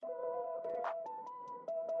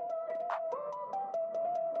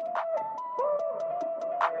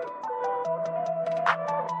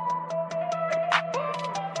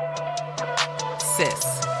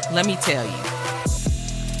sis, let me tell you.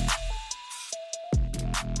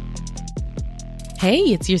 Hey,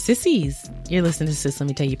 it's your sissies. You're listening to Sis Let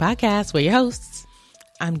Me Tell You podcast. We're your hosts.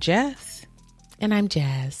 I'm Jess. And I'm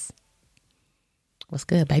Jazz. What's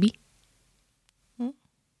good, baby?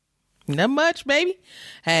 Not much, baby.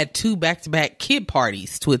 I had 2 back-to-back kid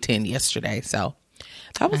parties to attend yesterday, so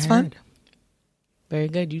that was fun. Very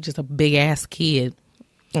good. You just a big-ass kid.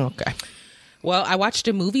 Okay. Well, I watched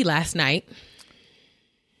a movie last night.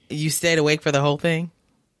 You stayed awake for the whole thing?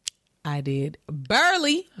 I did.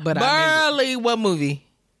 Barely, but Barely? What movie?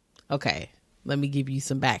 Okay, let me give you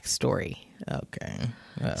some backstory. Okay.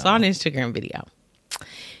 Saw an Instagram video.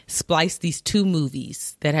 Spliced these 2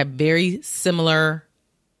 movies that have very similar,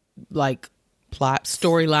 like, plot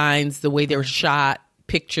storylines, the way they were shot,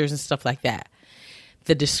 pictures and stuff like that.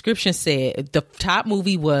 The description said the top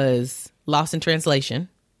movie was Lost in Translation.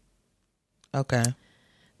 Okay.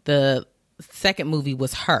 The second movie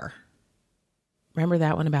was Her. Remember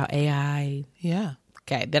that one about AI? Yeah.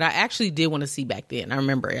 Okay, that I actually did want to see back then. I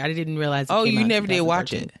remember it. I didn't realize it Oh, came you out in never did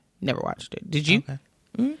watch it? Never watched it. Did you? Okay.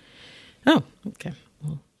 Mm-hmm. Oh, okay.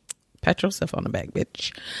 Well, pat yourself on the back,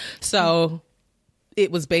 bitch. So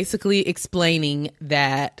it was basically explaining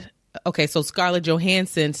that, okay, so Scarlett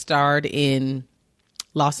Johansson starred in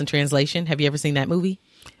Lost in Translation. Have you ever seen that movie?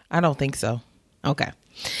 I don't think so. Okay.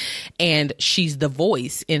 And she's the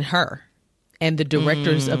voice in Her. And the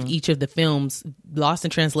directors of each of the films, Lost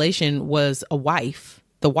in Translation was a wife.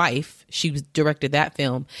 The wife, she was directed that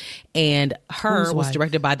film. And Her Whose was wife?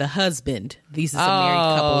 directed by the husband. These is a married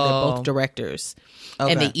couple. They're both directors.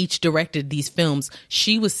 Okay. And they each directed these films.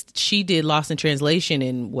 She did Lost in Translation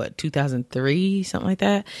in 2003, something like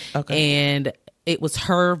that. Okay. And it was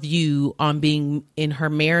her view on being in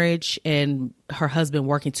her marriage and her husband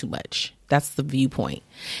working too much. That's the viewpoint.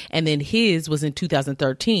 And then his was in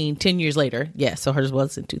 2013, 10 years later. Yeah, so hers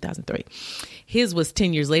was in 2003. His was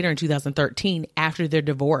 10 years later in 2013 after their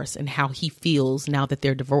divorce and how he feels now that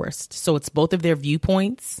they're divorced. So it's both of their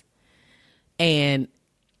viewpoints. And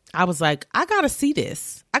I was like, I got to see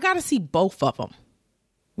this. I got to see both of them.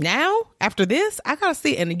 Now, after this, I got to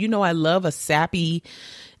see it. And you know, I love a sappy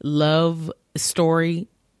love story.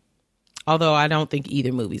 Although I don't think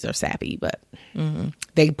either movies are sappy, but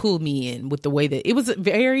they pulled me in with the way that it was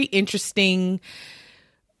very interesting.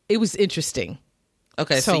 It was interesting.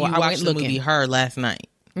 Okay, so you watched the movie Her last night?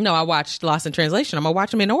 No, I watched Lost in Translation. I'm going to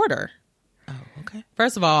watch them in order. Oh, okay.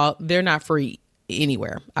 First of all, they're not free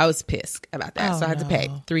anywhere. I was pissed about that. So I had to pay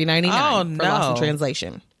 $3.99 for Lost in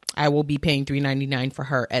Translation. I will be paying $3.99 for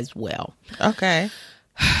Her as well. Okay.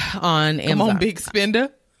 On Amazon. Come on, big spender.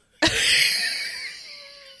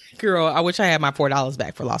 Girl, I wish I had my $4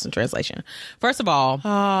 back for Lost in Translation. First of all,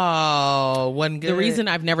 wasn't good. The reason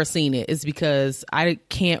I've never seen it is because I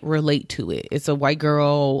can't relate to it. It's a white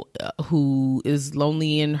girl who is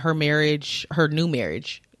lonely in her marriage, her new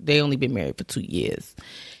marriage. They only been married for 2 years.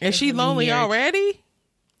 And she lonely already?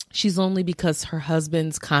 She's lonely because her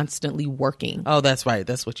husband's constantly working. Oh, that's right.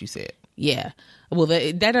 That's what you said. Yeah. Well,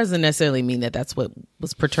 that doesn't necessarily mean that that's what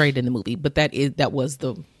was portrayed in the movie, but that was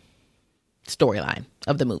the storyline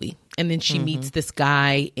of the movie. And then she meets this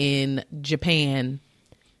guy in Japan.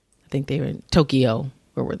 I think they were in Tokyo.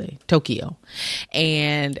 Where were they? Tokyo.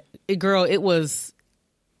 And girl, it was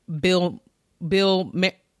Bill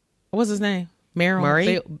what's his name?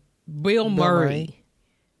 Murray? Bill Murray.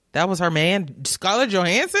 That was her man? Scarlett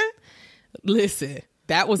Johansson? Listen,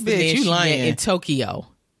 that was the Bitch, man you she lying. met in Tokyo.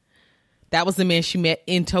 That was the man she met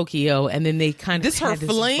in Tokyo. And then they kind of This her had this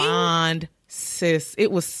fling? bond. Sis,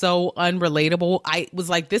 it was so unrelatable. I was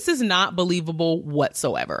like, this is not believable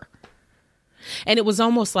whatsoever. And it was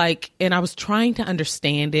almost like, and I was trying to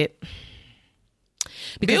understand it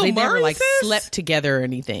because Bill they never Murray, like sis? slept together or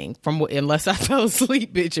anything. Unless I fell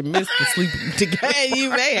asleep, bitch, and missed the sleeping together. Hey, you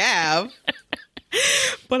may have.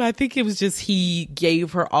 But I think it was just he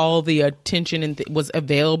gave her all the attention and was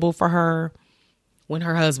available for her when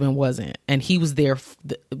her husband wasn't. And he was there.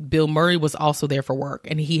 Bill Murray was also there for work.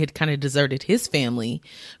 And he had kind of deserted his family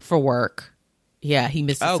for work. Yeah, he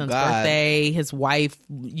missed his son's birthday. His wife,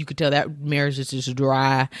 you could tell that marriage is just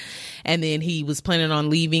dry. And then he was planning on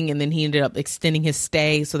leaving. And then he ended up extending his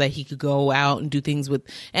stay so that he could go out and do things with.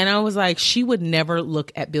 And I was like, she would never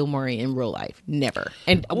look at Bill Murray in real life. Never.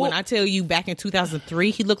 And when I tell you back in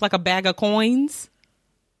 2003, he looked like a bag of coins.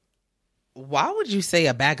 Why would you say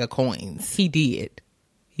a bag of coins? He did.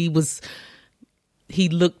 He looked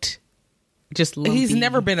just lumpy. He's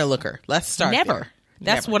never been a looker. Let's start Never. there.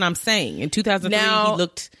 That's Never. what I'm saying. In 2003, Now, he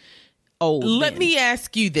looked old. Let then. me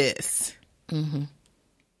ask you this. Mm-hmm.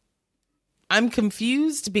 I'm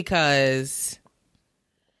confused because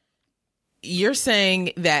you're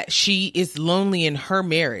saying that she is lonely in her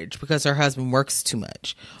marriage because her husband works too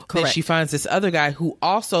much. Correct. Then she finds this other guy who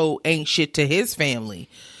also ain't shit to his family.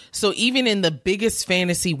 So even in the biggest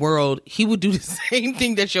fantasy world, he would do the same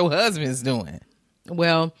thing that your husband's doing.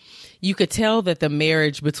 Well, you could tell that the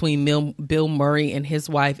marriage between Bill Murray and his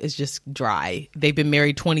wife is just dry. They've been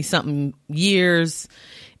married 20-something years.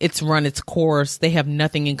 It's run its course. They have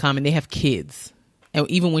nothing in common. They have kids. And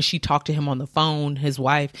even when she talked to him on the phone, his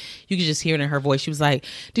wife, you could just hear it in her voice. She was like,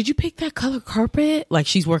 did you pick that color carpet? Like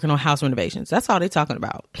she's working on house renovations. That's all they're talking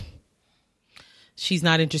about. She's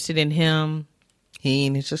not interested in him. He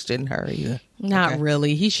ain't interested in her either. Not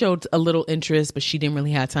really. He showed a little interest, but she didn't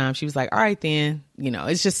really have time. She was like, all right, then.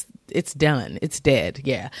 It's done. It's dead.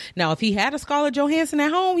 Yeah. Now, if he had a Scarlett Johansson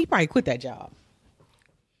at home, he probably quit that job.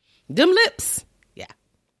 Them lips. Yeah.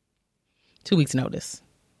 2 weeks notice.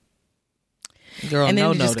 Girl, and then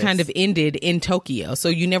no it just notice. kind of ended in Tokyo. So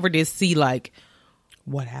you never did see like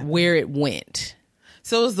what happened, where it went.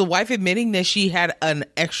 So is the wife admitting that she had an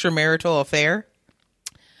extramarital affair?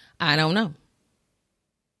 I don't know.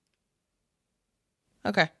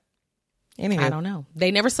 Okay. Anyway. I don't know.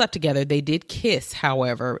 They never slept together. They did kiss,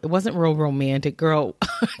 however. It wasn't real romantic, girl.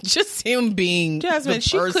 Just him being Jasmine,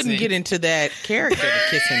 she couldn't get into that character to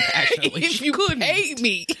kiss him passionately. If you couldn't pay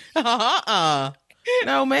me.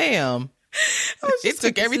 No, ma'am. It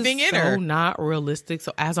took everything in her. Not realistic.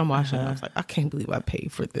 So as I'm watching, I was like, I can't believe I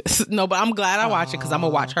paid for this. No, but I'm glad I watched it because I'm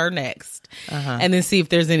gonna watch her next, and then see if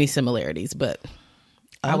there's any similarities. But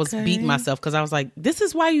I was beating myself because I was like, this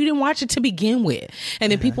is why you didn't watch it to begin with.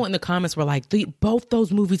 And then people in the comments were like, both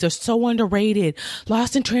those movies are so underrated.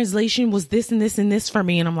 Lost in Translation was this and this and this for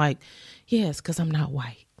me, and I'm like, yes, because I'm not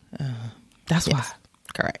white. That's why.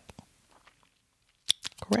 Correct.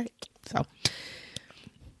 So.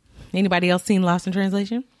 Anybody else seen Lost in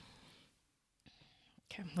Translation?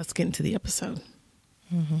 Okay, let's get into the episode.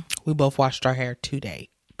 We both washed our hair today.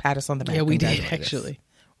 Pat us on the back. Yeah, we did actually.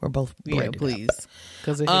 We're both please,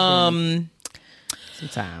 because it had been some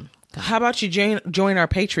time. How about you join our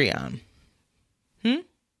Patreon? How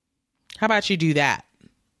about you do that?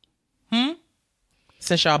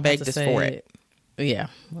 Since y'all begged us for it. Yeah.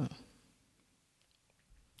 Well,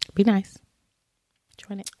 be nice.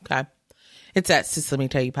 Join it. Okay. It's at Sis Let Me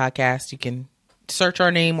Tell You podcast. You can search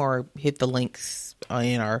our name or hit the links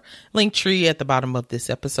in our link tree at the bottom of this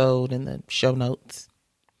episode in the show notes.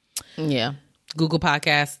 Yeah. Google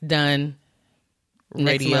Podcast done.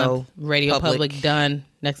 Radio Public done.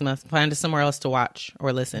 Next month. Find us somewhere else to watch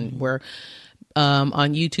or listen. We're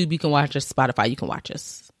on YouTube. You can watch us. Spotify. You can watch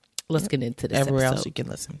us. Let's get into this Everywhere episode. else you can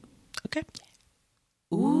listen. Okay.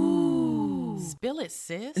 Ooh. Spill it,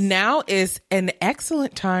 sis. Now is an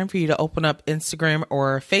excellent time for you to open up Instagram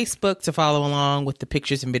or Facebook to follow along with the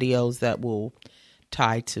pictures and videos that will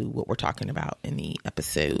tie to what we're talking about in the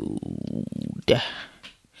episode.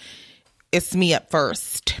 It's me up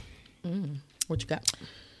first. What you got?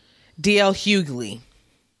 DL Hughley.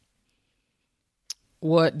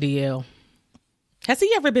 What DL? Has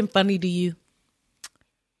he ever been funny to you?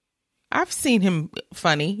 I've seen him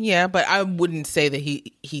funny, yeah, but I wouldn't say that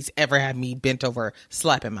he's ever had me bent over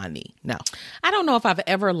slapping my knee. No. I don't know if I've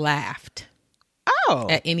ever laughed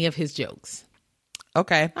at any of his jokes.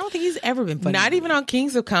 Okay. I don't think he's ever been funny. Not even on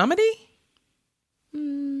Kings of Comedy?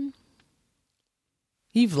 You've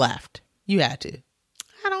laughed. You had to.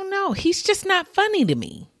 I don't know. He's just not funny to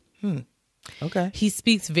me. Okay. He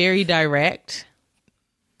speaks very direct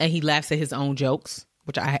and he laughs at his own jokes,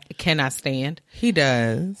 which I cannot stand. He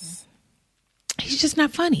does. He's just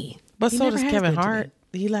not funny. But He so never does has Kevin been to Hart.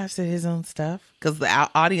 me. He laughs at his own stuff because the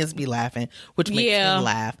audience be laughing, which makes him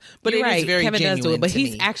laugh. But You're it is very Kevin genuine does do it, but to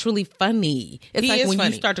he's me. actually funny. It's He like is when funny.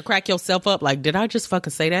 you start to crack yourself up, like, did I just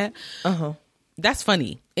fucking say that? That's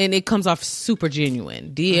funny. And it comes off super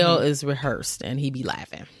genuine. DL is rehearsed and he be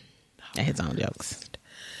laughing at his own jokes.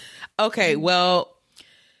 Okay, well,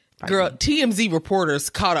 girl, TMZ reporters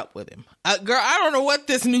caught up with him. Girl, I don't know what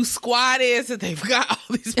this new squad is that they've got all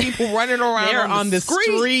these people running around They're on the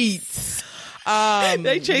streets.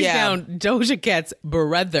 They chased down Doja Cat's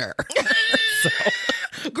brother.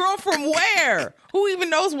 Girl, from where? Who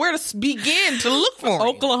even knows where to begin to look for him?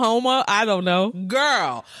 Oklahoma? I don't know.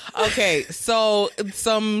 Girl. Okay, so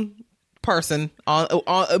some person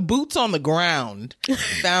on boots on the ground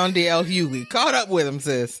found DL Hughley, caught up with him,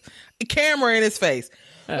 sis. Camera in his face.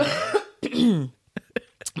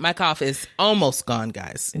 My cough is almost gone,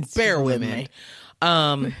 guys. Bear with me.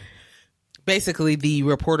 Basically, the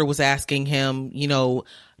reporter was asking him, do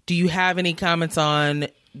you have any comments on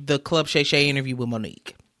the Club Shay Shay interview with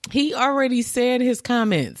Monique? He already said his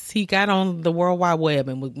comments. He got on the World Wide Web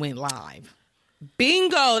and went live.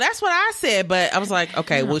 Bingo. That's what I said. But I was like,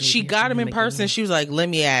 okay, well, she got him in person. She was like, let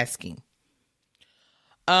me ask him.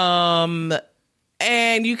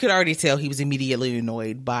 And you could already tell he was immediately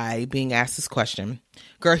annoyed by being asked this question.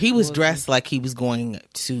 Girl, he was dressed like he was going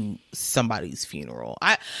to somebody's funeral.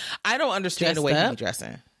 I don't understand the way he was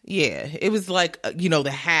dressing. Yeah, it was like,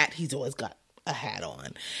 the hat. He's always got a hat on.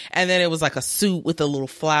 And then it was like a suit with a little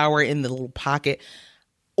flower in the little pocket.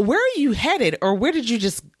 Where are you headed, or where did you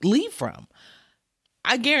just leave from?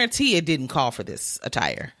 I guarantee it didn't call for this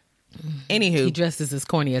attire. Anywho. He dresses as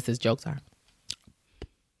corny as his jokes are.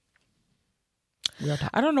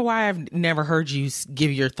 I don't know why I've never heard you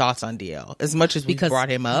give your thoughts on DL as much as we brought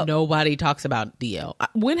him up. Nobody talks about DL.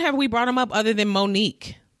 When have we brought him up other than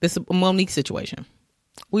Monique? This Monique situation.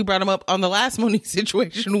 We brought him up on the last Monique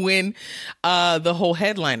situation when the whole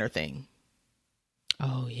headliner thing.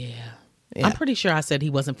 Oh, yeah. I'm pretty sure I said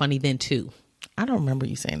he wasn't funny then, too. I don't remember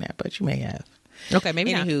you saying that, but you may have. Okay,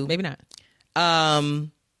 maybe not. Maybe not.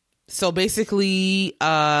 So basically,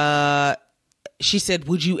 she said,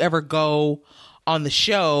 would you ever go on the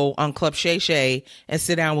show on Club Shay Shay and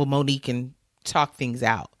sit down with Monique and talk things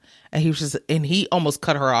out? And he almost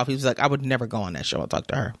cut her off. He was like, I would never go on that show and talk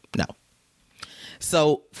to her. No.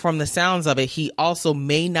 So from the sounds of it, he also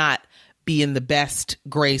may not be in the best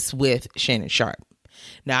grace with Shannon Sharp.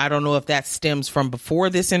 Now, I don't know if that stems from before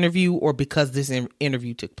this interview or because this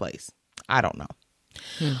interview took place. I don't know.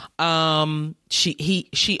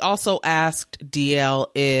 She also asked DL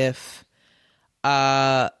if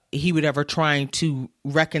he would ever try to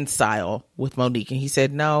reconcile with Monique, and he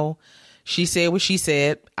said no. She said what she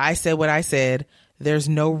said. I said what I said. There's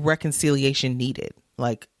no reconciliation needed.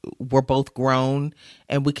 Like, we're both grown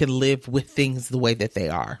and we can live with things the way that they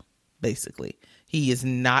are. Basically, he is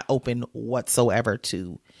not open whatsoever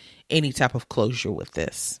to any type of closure with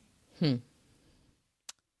this.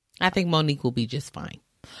 I think Monique will be just fine.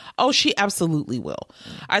 Oh, she absolutely will.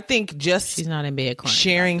 I think just she's not in bed crying,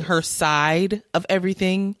 sharing her side of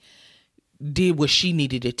everything did what she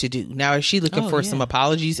needed it to do. Now, is she looking for some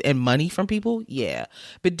apologies and money from people? Yeah.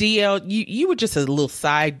 But DL, you were just a little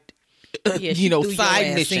side,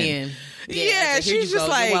 side mission. Yeah, she's just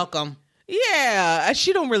like, you're welcome. Yeah,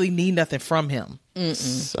 she don't really need nothing from him.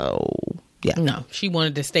 So, yeah. No, she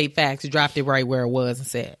wanted to state facts, dropped it right where it was and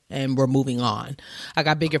said, and we're moving on. I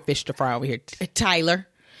got bigger fish to fry over here. Tyler.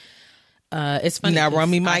 It's funny. Now run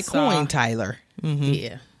me my coin, Tyler.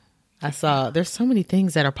 Yeah. I saw, there's so many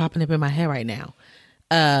things that are popping up in my head right now.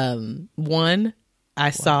 One, I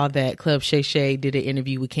saw that Club Shay Shay did an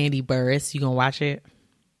interview with Candy Burris. You gonna watch it?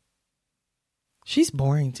 She's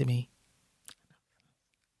boring to me.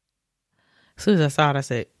 As soon as I saw it, I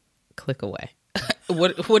said, click away.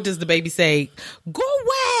 What does the baby say? Go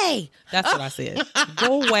away. That's what I said.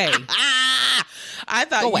 Go away. I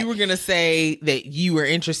thought you were going to say that you were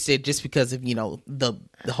interested just because of, the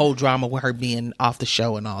whole drama with her being off the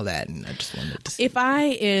show and all that. And I just wanted to see. If I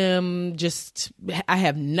am I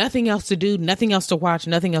have nothing else to do, nothing else to watch,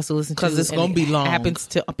 nothing else to listen to. Because it's going to be long. Happens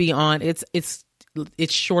to be on. It's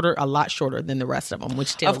shorter, a lot shorter than the rest of them,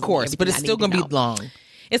 which tells of course, but it's still going to be long.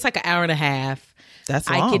 It's like an hour and a half. That's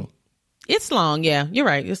long. It's long. Yeah, you're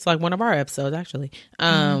right. It's like one of our episodes, actually.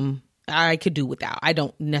 I could do without. I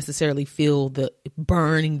don't necessarily feel the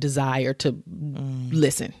burning desire to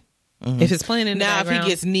listen. If it's playing in the background. If he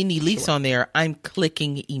gets Nene Leakes on there, I'm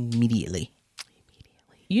clicking immediately.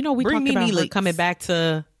 We talked about her coming back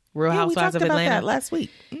to Real Housewives of Atlanta. We talked about that last week.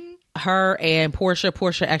 Her and Portia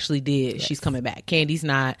actually did. Yes. She's coming back. Candy's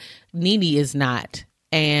not. Nene is not.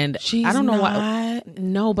 And I don't know why.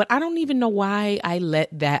 No, but I don't even know why I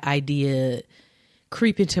let that idea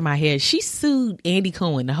creep into my head. She sued Andy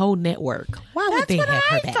Cohen, the whole network. Why would they have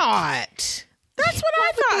her back? That's what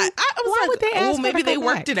I thought. I was would they ask her maybe to they come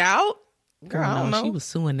worked back? it out. Girl, I don't know. She was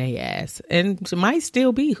suing their ass, and it might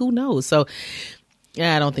still be. Who knows? So,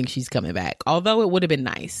 yeah, I don't think she's coming back. Although it would have been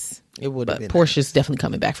nice. It would have been. Portia's definitely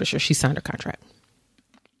coming back for sure. She signed her contract.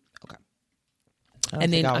 Okay.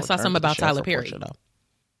 And then I saw something about Tyler Perry. Portia,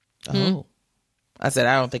 I said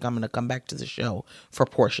I don't think I'm going to come back to the show for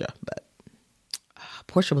Portia, but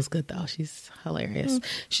Portia was good though. She's hilarious.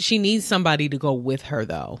 She needs somebody to go with her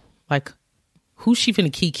though. Like, who's she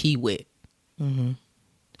finna kiki with?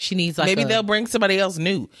 She needs like maybe they'll bring somebody else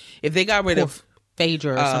new. If they got rid of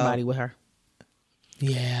Phaedra or somebody with her.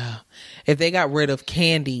 Yeah. If they got rid of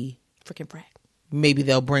Candy, freaking Brad, maybe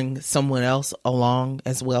they'll bring someone else along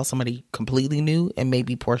as well, somebody completely new, and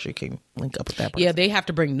maybe Portia can link up with that person. Yeah, they have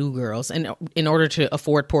to bring new girls, and in order to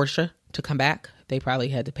afford Portia to come back, they probably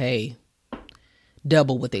had to pay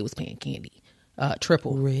double what they was paying Candy,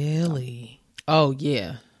 triple. Really? Oh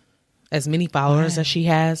yeah, as many followers as she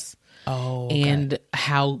has, Oh, okay. And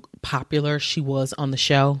how popular she was on the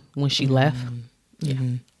show when she left. Yeah.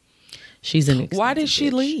 She's an expensive Why did she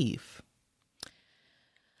bitch. leave?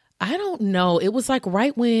 I don't know. It was like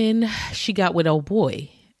right when she got with old boy.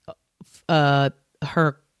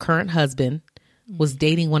 Her current husband was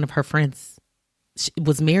dating one of her friends. She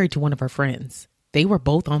was married to one of her friends. They were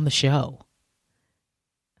both on the show.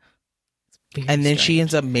 And then she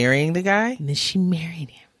ends up marrying the guy? And then she married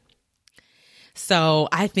him. So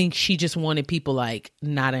I think she just wanted people like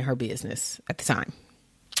not in her business at the time.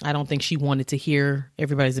 I don't think she wanted to hear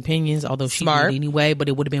everybody's opinions, although she did anyway, but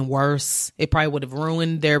it would have been worse. It probably would have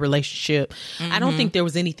ruined their relationship. I don't think there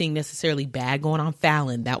was anything necessarily bad going on.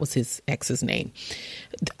 Fallon, that was his ex's name.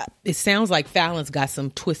 It sounds like Fallon's got some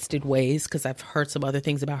twisted ways because I've heard some other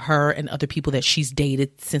things about her and other people that she's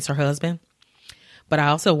dated since her husband. But I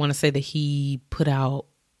also want to say that he put out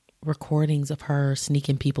recordings of her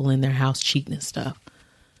sneaking people in their house, cheating and stuff.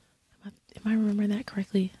 Am I remembering that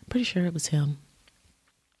correctly? I'm pretty sure it was him.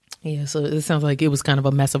 Yeah, so it sounds like it was kind of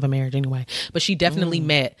a mess of a marriage anyway. But she definitely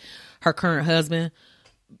met her current husband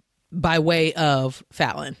by way of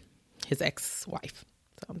Fallon, his ex-wife.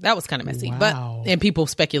 So that was kind of messy. Wow. And people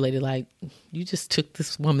speculated, like, you just took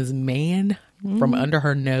this woman's man from under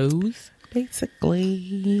her nose?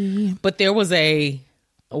 Basically. But there was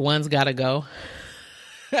one's gotta go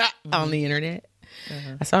on the internet.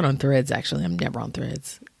 I saw it on Threads, actually. I'm never on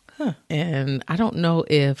Threads. And I don't know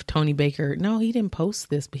if Tony Baker, no, he didn't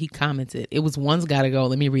post this, but he commented. It was one's gotta go.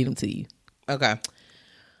 Let me read them to you. Okay.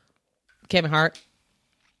 Kevin Hart,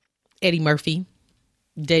 Eddie Murphy,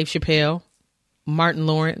 Dave Chappelle, Martin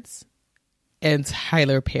Lawrence, and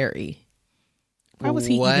Tyler Perry. Why was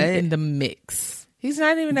he even in the mix? He's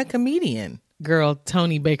not even a comedian. Girl,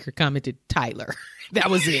 Tony Baker commented Tyler.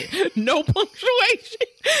 That was it. No punctuation.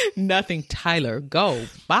 Nothing. Tyler, go.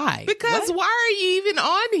 Bye. Because why are you even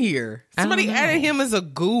on here? Somebody added him as a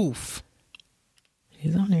goof.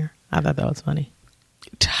 He's on here. I thought that was funny.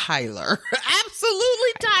 Tyler.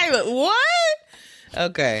 Absolutely Tyler. What?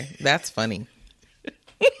 Okay. That's funny.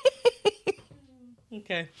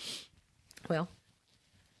 Okay. Well,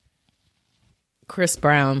 Chris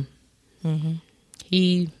Brown.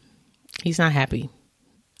 He's not happy.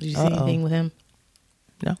 Did you see anything with him?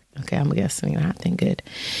 No. Okay, I'm guessing nothing good.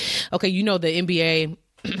 Okay, you know the NBA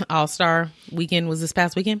All-Star weekend was this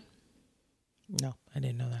past weekend? No, I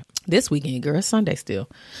didn't know that. This weekend, girl. It's Sunday still.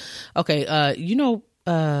 Okay,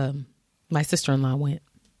 my sister-in-law went.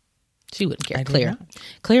 She wouldn't care.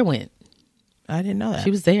 Claire went. I didn't know that.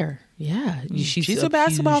 She was there. Yeah. She's a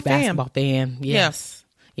basketball fan. Basketball fan. Yes.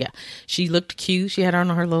 Yeah. She looked cute. She had on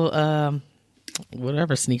her little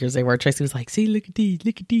whatever sneakers they were. Tracy was like, see, look at these.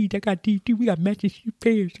 I got these. We got matching shoe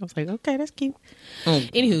pairs. I was like, okay, that's cute.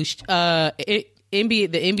 Anywho, the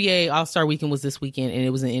NBA All-Star Weekend was this weekend, and it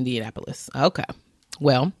was in Indianapolis. Okay.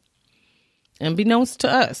 Well, unbeknownst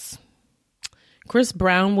to us, Chris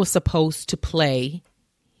Brown was supposed to play.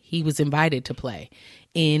 He was invited to play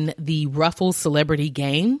in the Ruffles Celebrity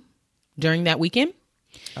Game during that weekend.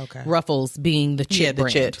 Okay. Ruffles being the chip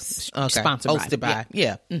brand. Chips. Okay. Sponsored by.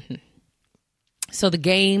 Yeah. So the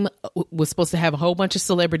game was supposed to have a whole bunch of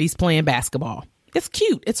celebrities playing basketball. It's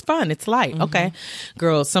cute. It's fun. It's light. Okay.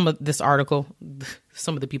 Girl, some of this article,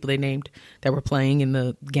 some of the people they named that were playing in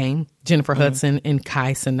the game, Jennifer Hudson and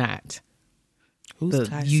Kai Cenat. Who's the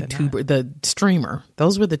Kai YouTuber, Cenat? the streamer.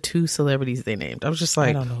 Those were the two celebrities they named. I was just like,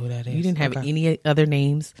 I don't know who that is. You didn't have any other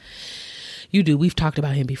names. You do. We've talked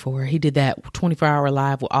about him before. He did that 24-hour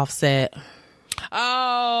live with Offset.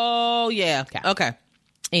 Oh, yeah. Okay.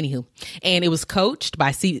 Anywho, and it was coached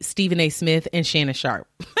by Stephen A. Smith and Shannon Sharp.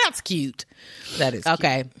 That's cute. That is cute.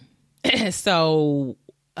 Okay. So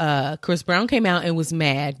Chris Brown came out and was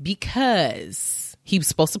mad because he was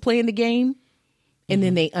supposed to play in the game, and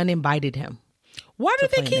then they uninvited him. Why do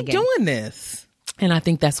they keep doing this? And I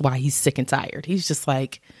think that's why he's sick and tired. He's just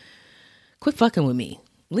like, quit fucking with me.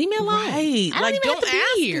 Leave me alone. Right. Like, don't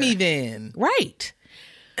ask me then. Right.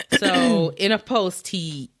 So in a post,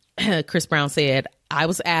 Chris Brown said, I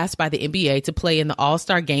was asked by the NBA to play in the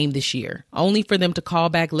All-Star game this year, only for them to call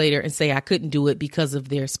back later and say I couldn't do it because of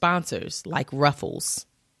their sponsors, like Ruffles.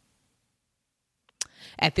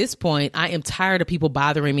 At this point, I am tired of people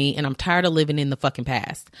bothering me, and I'm tired of living in the fucking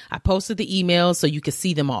past. I posted the emails so you could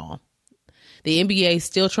see them all. The NBA is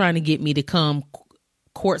still trying to get me to come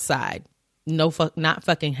courtside. Not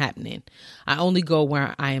fucking happening. I only go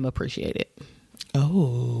where I am appreciated.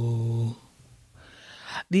 Oh.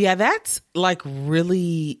 Yeah, that's like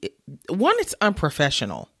really, one, it's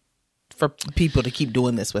unprofessional for people to keep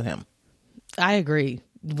doing this with him. I agree.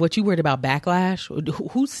 What you worried about backlash?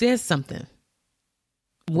 Who says something?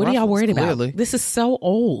 What are y'all worried about? This is so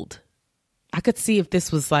old. I could see if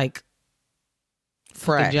this was like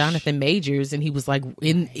fresh Jonathan Majors and he was like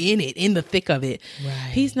in it, in the thick of it.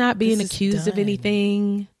 Right. He's not being accused of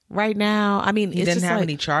anything right now. I mean, he it's didn't just have like,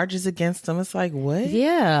 any charges against him. It's like, what?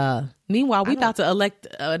 Yeah. Meanwhile, we about to elect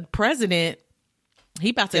a president. He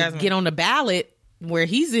about to get on the ballot where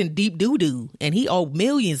he's in deep doo-doo and he owed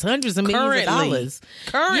millions, hundreds of millions of dollars.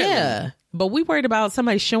 Currently. Yeah. But we worried about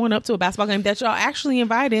somebody showing up to a basketball game that y'all actually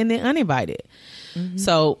invited and then uninvited. Mm-hmm.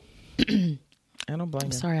 So I don't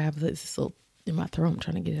blame you. Sorry, I have this little in my throat. I'm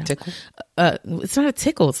trying to get it out. Tickle? It's not a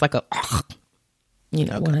tickle. It's like a,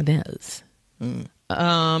 one of those.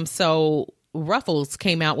 So Ruffles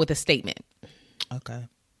came out with a statement. Okay.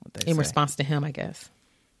 In response to him, I guess.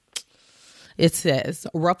 It says,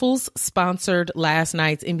 Ruffles sponsored last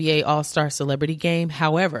night's NBA All-Star Celebrity Game.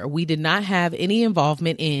 However, we did not have any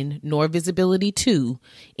involvement in, nor visibility to,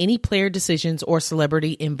 any player decisions or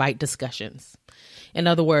celebrity invite discussions. In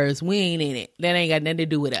other words, we ain't in it. That ain't got nothing to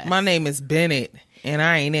do with us. My name is Bennett, and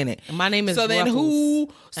I ain't in it. My name is Ruffles, then who?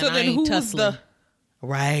 So then who's tussling.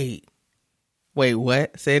 Right? Wait,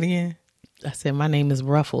 what? Say it again. I said my name is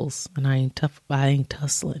Ruffles, and I ain't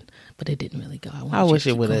tussling, but it didn't really go. I wish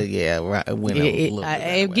it would have. Yeah, right. Went a little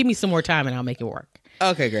bit give me some more time, and I'll make it work.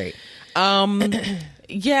 Okay, great.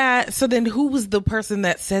 Yeah. So then, who was the person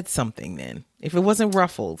that said something? Then, if it wasn't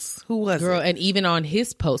Ruffles, who was Girl, it? and even on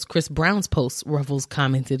his post, Chris Brown's post, Ruffles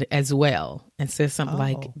commented as well and said something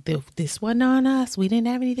like, "This wasn't on us. We didn't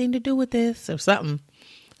have anything to do with this," or something.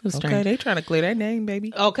 Okay, they trying to clear that name,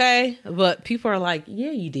 baby. Okay, but people are like, "Yeah,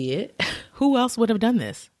 you did." Who else would have done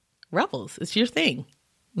this? Ruffles, it's your thing.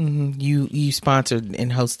 Mm-hmm. You sponsored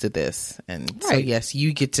and hosted this, and so yes,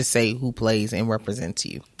 you get to say who plays and represents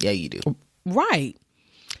you. Yeah, you do. Right.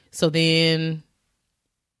 So then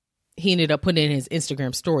he ended up putting in his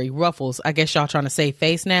Instagram story, Ruffles, I guess y'all trying to save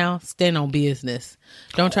face now. Stand on business.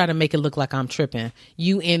 Don't try to make it look like I'm tripping.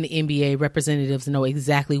 You and the NBA representatives know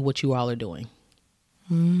exactly what you all are doing.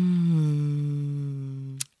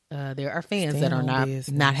 There are fans that are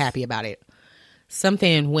not happy about it. Some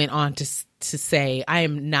fan went on to say, I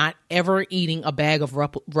am not ever eating a bag of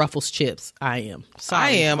Ruffles chips. I am. Sorry, I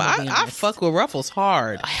am. I fuck with Ruffles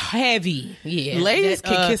hard. Heavy. Yeah. Ladies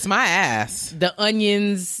can kiss my ass. The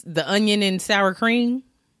onion and sour cream.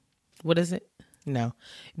 What is it? No.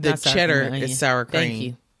 The cheddar is sour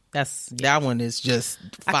cream. Thank you. That one is just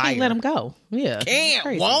fire. I can't let them go. Yeah.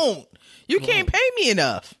 Won't. You can't pay me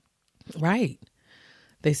enough. Right.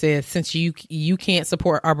 They said, since you can't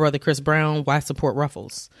support our brother Chris Brown, why support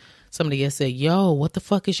Ruffles? Somebody else said, yo, what the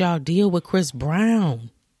fuck is y'all deal with Chris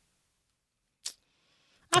Brown?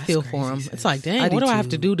 I feel for him. It's like, dang, what do I have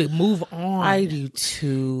to do to move on? I do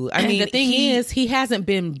too. I mean, the thing is, he hasn't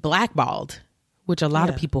been blackballed, which a lot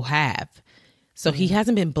of people have. So he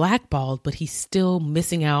hasn't been blackballed, but he's still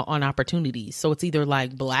missing out on opportunities. So it's either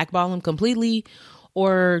like blackball him completely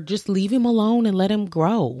or just leave him alone and let him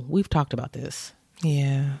grow. We've talked about this.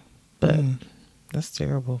 Yeah. But that's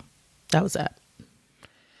terrible. That was that.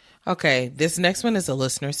 Okay. This next one is a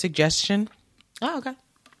listener suggestion. Oh, okay.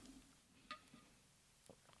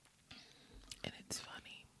 And it's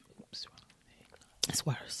funny. Oops. This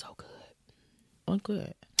water is so good. Oh,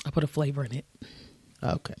 good. I put a flavor in it.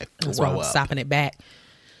 Okay. That's why I'm stopping it back.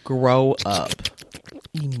 Grow up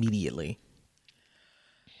immediately.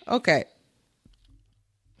 Okay.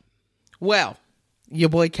 Well, your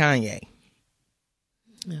boy Kanye.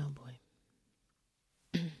 Oh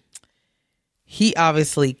boy. He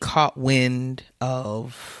obviously caught wind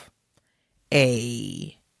of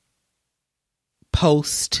a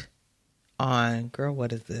post on, girl,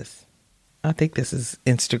 what is this? I think this is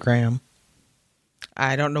Instagram.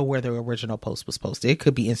 I don't know where the original post was posted. It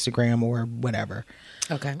could be Instagram or whatever.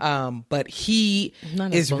 Okay. But he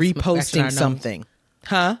is reposting something.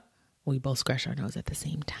 Huh? We both scratched our nose at the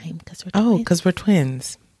same time because we're twins. Oh, because we're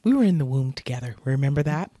twins. We were in the womb together. Remember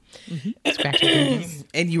that? Mm-hmm. Scratching.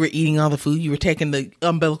 And you were eating all the food. You were taking the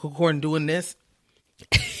umbilical cord and doing this.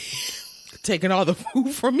 Taking all the food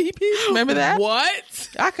from me, bitch. Remember that? What?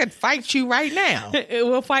 I could fight you right now. It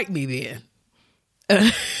will fight me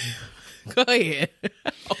then. Go ahead.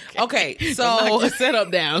 Okay, so knock your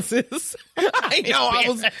setup down, sis. I know. I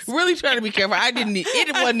was really trying to be careful.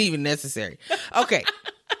 It wasn't even necessary. Okay.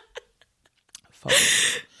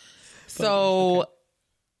 So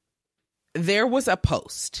there was a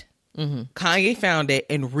post. Mm-hmm. Kanye found it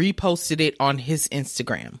and reposted it on his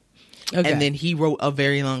Instagram. Okay. And then he wrote a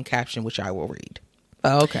very long caption, which I will read.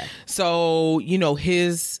 Oh, okay. So,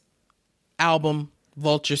 his album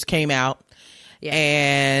Vultures came out. Yeah.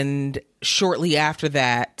 And shortly after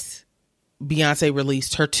that, Beyonce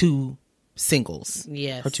released her 2 singles.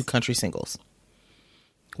 Yes. Her 2 country singles.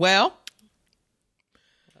 Well,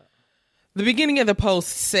 The beginning of the post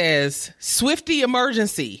says SWIFTIE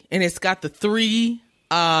emergency, and it's got the 3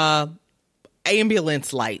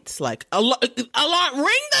 ambulance lights, like alarm, ring the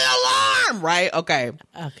alarm, right? Okay.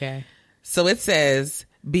 So it says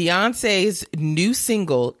Beyonce's new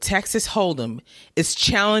single Texas Hold'em is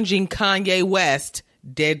challenging Kanye West,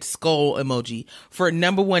 dead skull emoji, for a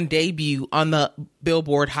 #1 debut on the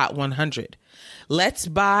Billboard Hot 100. Let's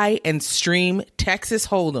buy and stream Texas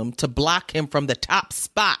Hold'em to block him from the top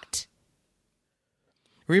spot.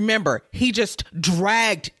 Remember, he just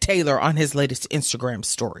dragged Taylor on his latest Instagram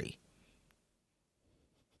story.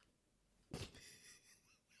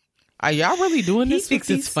 Are y'all really doing this? He thinks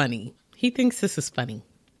it's funny. He thinks this is funny.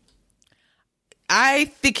 I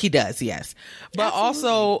think he does, yes. But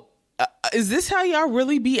also, is this how y'all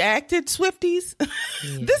really be acted, Swifties? Yeah,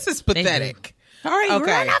 this is pathetic. All right,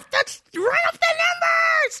 okay. Run up the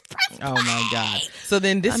numbers. Oh my God. So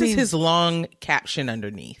then this is his long caption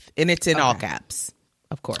underneath, and it's in all caps.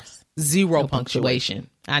 Of course. Zero punctuation.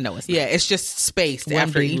 I know it's not. Yeah, it's just spaced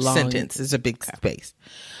after each sentence is a big space.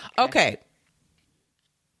 Okay.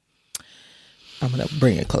 I'm going to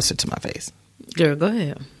bring it closer to my face. Girl, go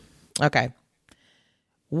ahead. Okay.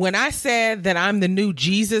 When I said that I'm the new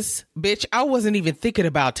Jesus, bitch, I wasn't even thinking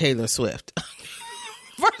about Taylor Swift.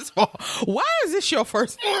 First of all, why is this your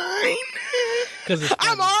first line? Because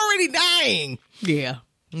I'm already dying. Yeah.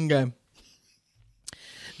 Okay.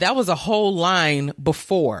 That was a whole line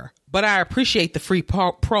before, but I appreciate the free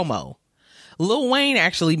promo. Lil Wayne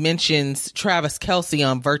actually mentions Travis Kelce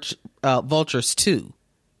on Vultures too.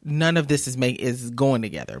 None of this is going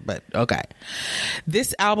together, but okay.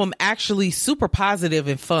 This album actually super positive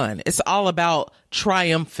and fun. It's all about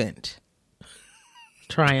triumphant.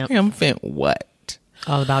 Triumphant what?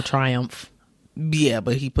 All about triumph. Yeah,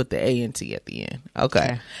 but he put the A&T at the end.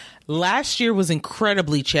 Okay. Last year was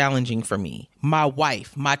incredibly challenging for me, my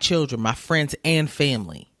wife, my children, my friends, and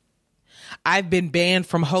family. I've been banned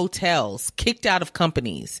from hotels, kicked out of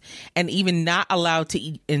companies, and even not allowed to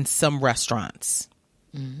eat in some restaurants.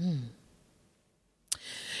 Mm-hmm.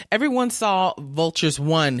 Everyone saw Vultures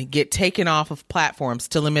 1 get taken off of platforms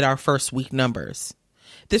to limit our first week numbers.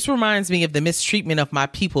 This reminds me of the mistreatment of my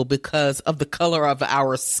people because of the color of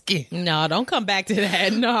our skin. No, don't come back to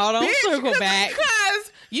that. No, don't circle back.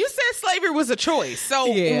 Because you said slavery was a choice. So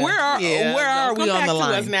where are we on the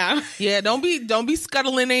line now? Yeah, don't be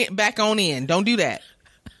scuttling back on in. Don't do that.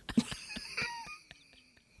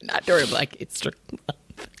 Not during Black History Month.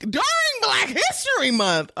 During Black History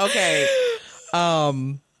Month. Okay.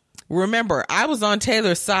 Remember, I was on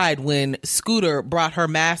Taylor's side when Scooter bought her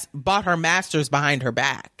masters behind her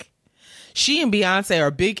back. She and Beyonce are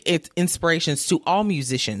big inspirations to all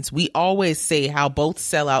musicians. We always say how both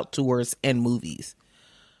sell out tours and movies.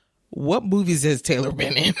 What movies has Taylor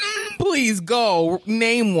been in? Please go.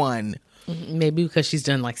 Name one. Maybe because she's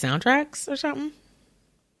done like soundtracks or something.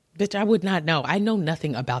 Bitch, I would not know. I know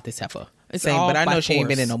nothing about this heifer. It's same, but I know she ain't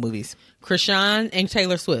been in no movies. Krishan and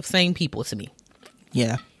Taylor Swift, same people to me.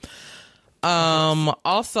 Yeah.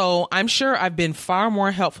 Also, I'm sure I've been far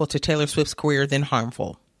more helpful to Taylor Swift's career than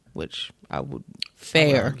harmful, which I would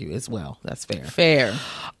argue as well. That's fair. Fair.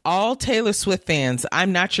 All Taylor Swift fans,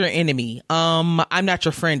 I'm not your enemy. I'm not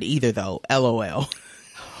your friend either, though. LOL.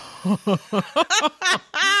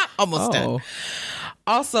 Almost done.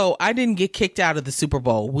 Also, I didn't get kicked out of the Super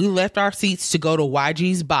Bowl. We left our seats to go to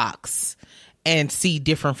YG's box and see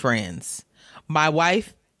different friends. My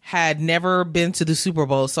wife had never been to the Super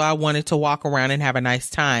Bowl, so I wanted to walk around and have a nice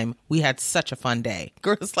time. We had such a fun day.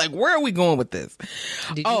 Girl, it's like, where are we going with this?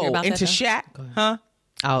 Did you hear about into Shaq? Huh?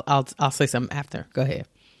 I'll say something after. Go ahead.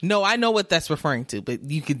 No, I know what that's referring to, but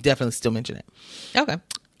you could definitely still mention it. Okay.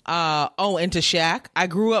 Into Shaq. I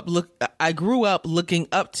grew up looking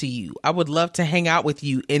up to you. I would love to hang out with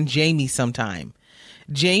you and Jamie sometime.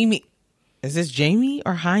 Jamie, is this Jamie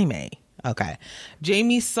or Jaime? Okay.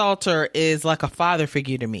 Jamie Salter is like a father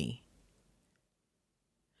figure to me.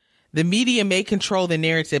 The media may control the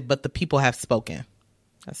narrative, but the people have spoken.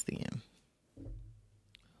 That's the end.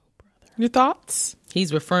 Your thoughts?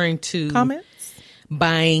 He's referring to comments?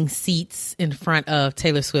 Buying seats in front of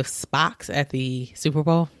Taylor Swift's box at the Super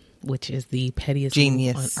Bowl, which is the pettiest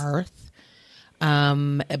genius on earth.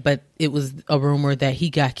 But it was a rumor that she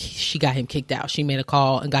got him kicked out. She made a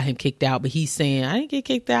call and got him kicked out, but he's saying, I didn't get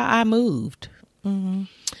kicked out, I moved. Mm-hmm.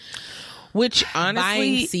 Which honestly,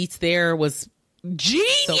 buying seats there was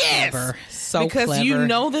genius. So clever. Because clever. You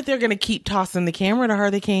know that they're going to keep tossing the camera to her.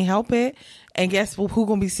 They can't help it. And guess who's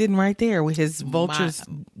going to be sitting right there with his Vultures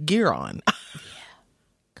gear on?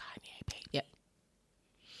 Kanye, baby. Yep.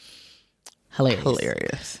 Hilarious.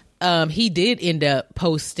 Hilarious. He did end up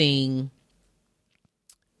posting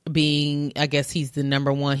being, I guess he's the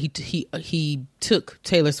number one. He took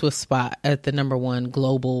Taylor Swift's spot at the number one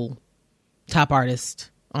global top artist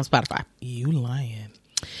on Spotify. You lying?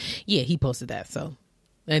 Yeah, he posted that. So,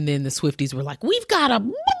 and then the Swifties were like, "We've got to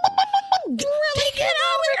take it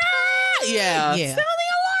over." Yeah, yeah. Sound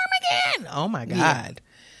the alarm again. Oh my god.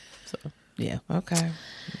 Yeah. So, yeah, Okay,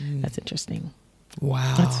 that's interesting.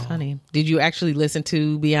 wow, That's funny. Did you actually listen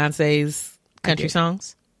to Beyonce's country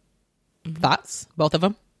songs? Thoughts? Both of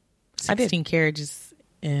them? I did. 16 Carriages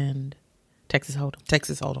and Texas Hold'em.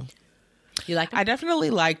 Texas Hold'em. You like I definitely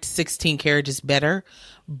liked 16 Carriages better,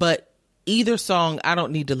 but either song I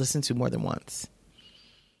don't need to listen to more than once.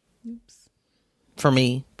 Oops. For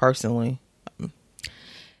me, personally.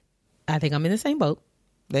 I think I'm in the same boat.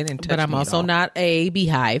 They didn't touch But I'm me at also all. not a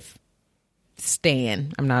Beehive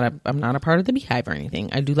stan. I'm not a part of the Beehive or anything.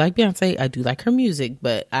 I do like Beyonce. I do like her music,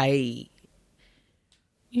 but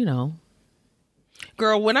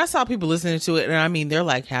Girl, when I saw people listening to it, and I mean, they're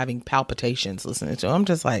like having palpitations listening to it, I'm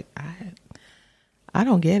just like, I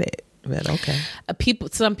don't get it. But okay.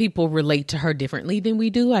 Some people relate to her differently than we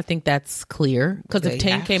do. I think that's clear. Because if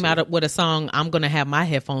Tane came out with a song, I'm going to have my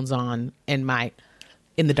headphones on and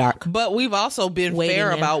in the dark. But we've also been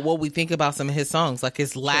fair about what we think about some of his songs. Like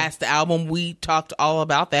his last album, we talked all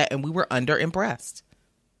about that, and we were underimpressed.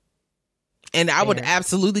 And I would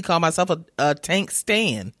absolutely call myself a Tank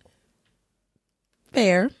stan.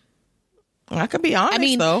 Fair. I could be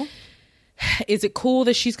honest, though. Is it cool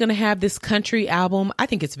that she's going to have this country album? I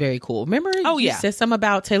think it's very cool. Remember you said something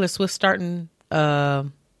about Taylor Swift starting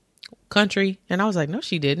country? And I was like, no,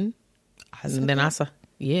 she didn't. And then I saw,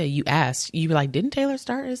 you asked. You were like, didn't Taylor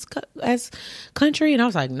start as country? And I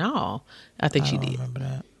was like, no, I think she did. Remember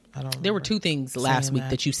that. There were two things last week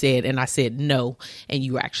that you said, and I said no, and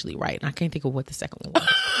you were actually right. And I can't think of what the second one was.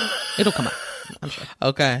 It'll come up, I'm sure.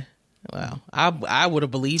 Okay. Well, I would have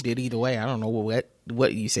believed it either way. I don't know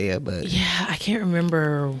what you said, but yeah, I can't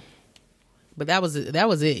remember. But that was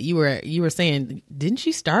it. You were saying, didn't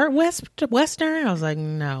she start Western? I was like,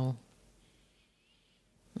 no,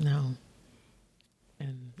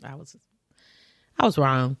 and I was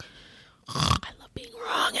wrong. I love being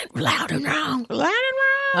wrong and loud and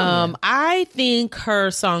wrong. I think her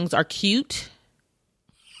songs are cute.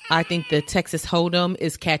 I think the Texas Hold'em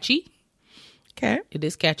is catchy. okay. It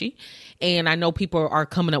is catchy. And I know people are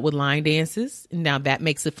coming up with line dances. Now that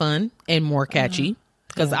makes it fun and more catchy.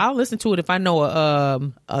 Because I'll listen to it if I know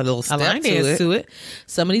a little step line dance to it.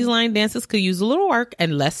 Some of these line dances could use a little work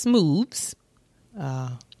and less moves.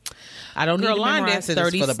 I don't need to line memorize dancing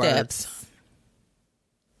 30 is for the steps. birds.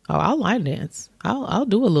 Oh, I'll line dance. I'll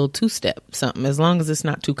do a little 2-step something as long as it's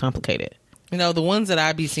not too complicated. You know, the ones that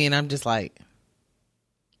I be seeing, I'm just like,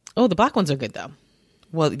 oh, the black ones are good though.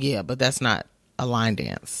 well, yeah, but that's not a line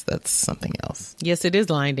dance. That's something else. Yes, it is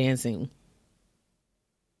line dancing.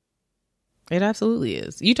 It absolutely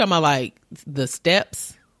is. You talking about like the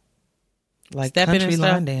steps? Like Stepping country and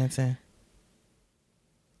stuff? line dancing.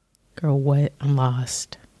 Girl, what? I'm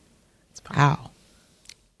lost. How?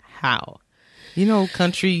 You know,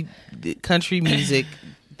 country music,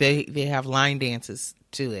 they have line dances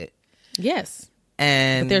to it. Yes.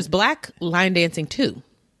 And But there's black line dancing too.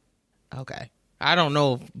 okay. I don't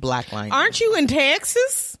know if black line. Aren't you in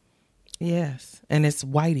Texas? Yes. And it's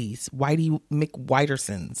Whitey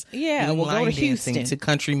McWhitersons. Yeah, doing well, go to line dancing Houston. to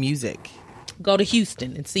country music. Go to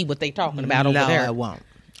Houston and see what they talking about No, over there. I won't.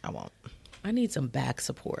 I need some back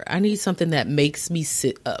support. I need something that makes me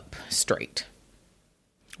sit up straight.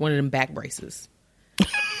 One of them back braces.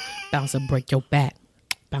 Bounce and break your back.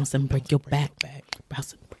 Bounce and break your back.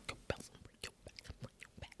 Bounce and break your back.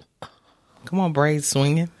 Come on, braids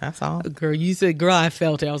swinging. That's all. Girl, you said, girl, I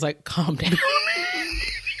felt it. I was like, calm down.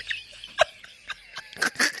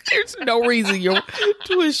 There's no reason your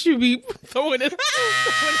twist should be throwing it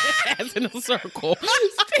ass in a circle.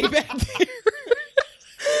 Stay back there.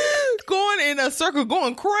 Going in a circle,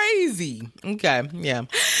 going crazy. Okay, yeah.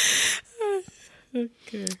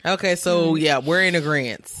 Okay, so yeah, we're in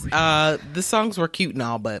agreement. The songs were cute and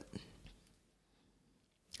all, but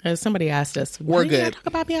somebody asked us, we're good. good. Talk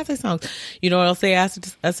about Beyonce songs. You know what else they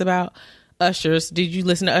asked us about? Ushers. Did you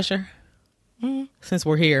listen to Usher? Since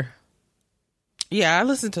we're here. Yeah, I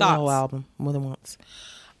listened to the whole album more than once.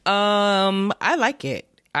 I like it.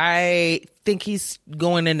 I think he's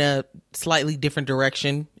going in a slightly different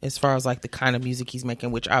direction as far as like the kind of music he's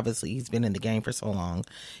making, which obviously he's been in the game for so long.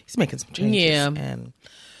 He's making some changes. Yeah. And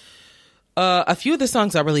a few of the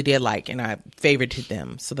songs I really did like, and I favorited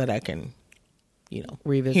them so that I can,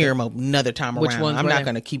 revisit. Hear them another time Which around. ones I'm were not they?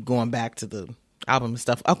 going to keep going back to the album and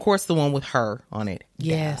stuff. Of course, the one with her on it.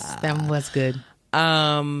 Yes, that one was good.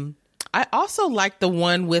 I also like the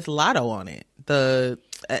one with Lotto on it. The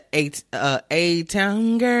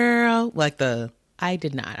A-Town Girl. Like the... I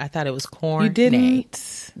did not. I thought it was corn. You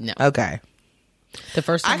didn't? No. Okay. The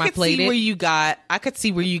first time I played it. I could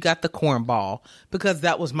see where you got the cornball, because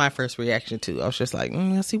that was my first reaction too. I was just like,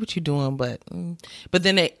 I see what you're doing, but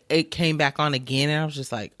then it came back on again, and I was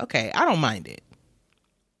just like, okay, I don't mind it.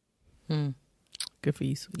 Good for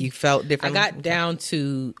you, sweetie. You felt different. I got down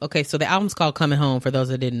to, okay, so the album's called Coming Home, for those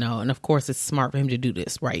that didn't know. And of course, it's smart for him to do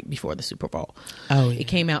this right before the Super Bowl. Oh, yeah. It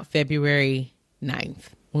came out February 9th.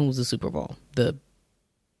 When was the Super Bowl? The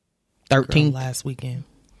 13th? Last weekend.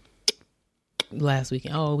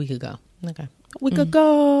 Oh, a week ago. Okay. A week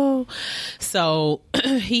ago. So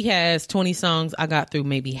he has 20 songs. I got through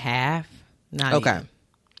maybe half. Not even.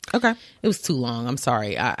 Okay. It was too long. I'm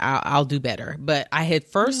sorry. I'll do better. But I had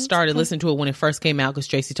first started listening to it when it first came out, because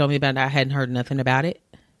Tracy told me about it. I hadn't heard nothing about it.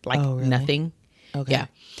 Like, really? Nothing. Okay. Yeah.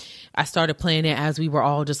 I started playing it as we were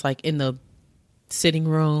all just like in the sitting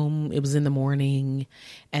room. It was in the morning,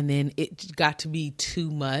 and then it got to be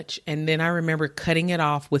too much. And then I remember cutting it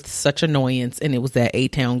off with such annoyance, and it was that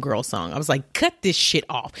A-Town Girl song. I was like, cut this shit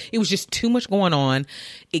off. It was just too much going on.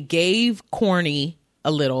 It gave corny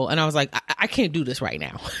a little, and I was like, I can't do this right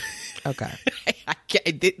now. Okay. I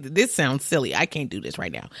can't, this sounds silly. I can't do this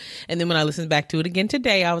right now. And then when I listened back to it again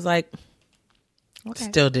today, I was like, okay.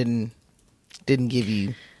 Still didn't give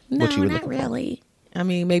you what you were looking for. Really. I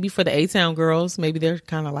mean, maybe for the A-Town girls, maybe they're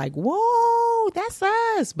kind of like, whoa, that's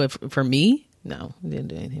us. But for me, no, didn't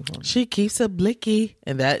do anything for me. She keeps a blicky,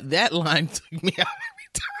 and that line took me out every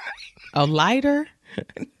time. A lighter?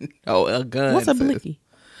 Oh, a gun. What's a blicky?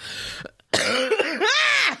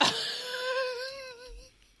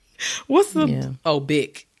 What's the... Yeah. Oh,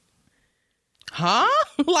 Bic. Huh?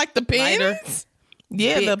 Like the pens? Lighter?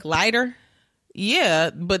 Yeah, Bic, the lighter?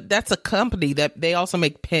 Yeah, but that's a company that they also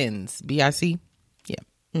make pens. BIC? Yeah.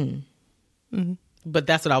 Mm-hmm. But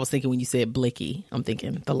that's what I was thinking when you said blicky. I'm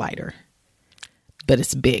thinking the lighter. But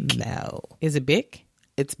it's Bic. No. Is it Bic?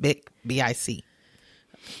 It's Bic. BIC.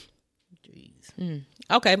 Jeez.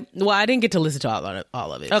 Okay. Well, I didn't get to listen to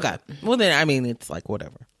all of it. Okay. Well, then, I mean, it's like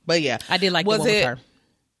whatever. But yeah. I did like the one with her.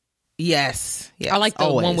 Yes. I like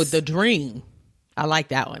the one with the dream. I like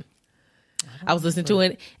that one. I was listening to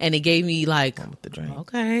it, and it gave me like, the dream.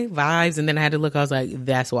 Okay, vibes. And then I had to look. I was like,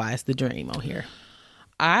 that's why it's the dream on here.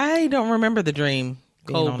 I don't remember the dream.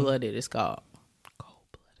 Cold Blooded is called. Cold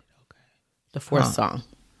Blooded. Okay. The fourth song.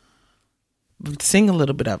 Sing a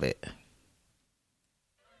little bit of it.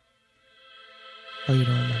 Oh, you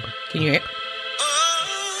don't remember? Can you hear it?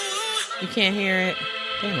 You can't hear it.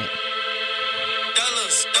 Damn it.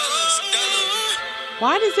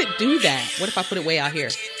 Why does it do that? What if I put it way out here?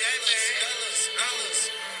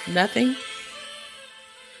 Nothing?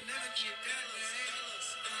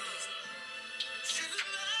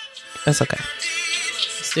 That's okay.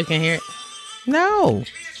 You still can't hear it? No.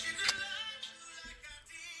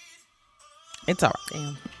 It's all right.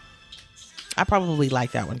 Damn. I probably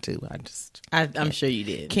like that one too. I'm sure you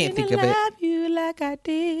did. Can't think of it. Love you like I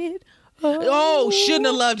did. Oh, shouldn't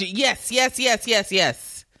have loved you. Yes.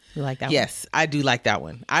 You like that one? Yes, I do like that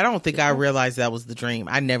one. I don't think I realized that was the dream.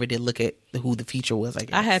 I never did look at who the feature was, I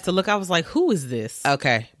guess. I had to look. I was like, who is this?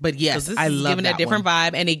 Okay. But yes, this I is love giving that a different one.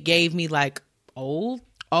 vibe, and it gave me like old.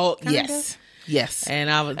 Oh, kinda. yes. And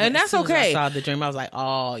I was, and that's as soon as okay. I saw the dream. I was like,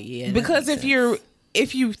 oh yeah. Because if you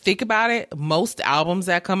think about it, most albums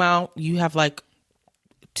that come out, you have like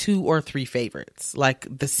 2 or 3 favorites. Like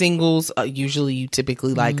the singles, usually you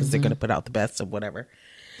typically like because they're going to put out the best of whatever.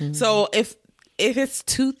 Mm-hmm. So if it's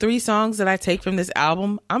 2-3 songs that I take from this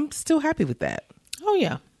album, I'm still happy with that. Oh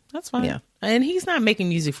yeah, that's fine. Yeah, and he's not making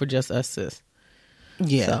music for just us, sis.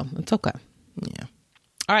 Yeah, so it's okay. Yeah.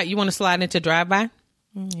 All right, you want to slide into drive by?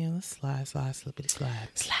 Yeah, let's slide, slippity slide,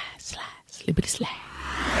 slippity slide.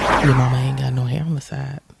 Your mama ain't got no hair on the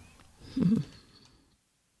side.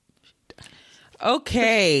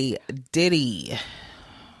 Okay, Diddy.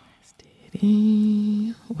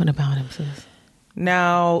 What about him, sis?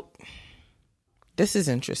 Now, this is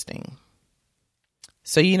interesting.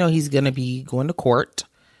 So, he's going to be going to court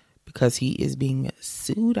because he is being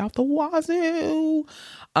sued out the wazoo.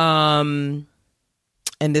 And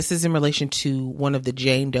this is in relation to one of the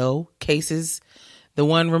Jane Doe cases. The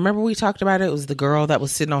one, remember we talked about it? It was the girl that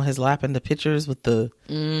was sitting on his lap in the pictures with the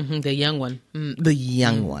young one. The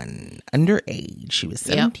young one. Underage. She was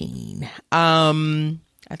 17 at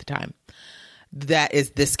the time. That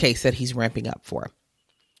is this case that he's ramping up for.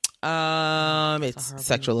 It's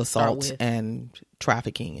sexual assault and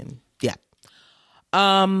trafficking and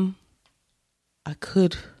I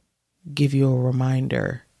could give you a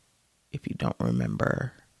reminder if you don't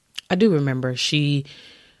remember. I do remember. She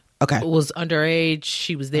was underage.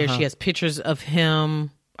 She was there. She has pictures of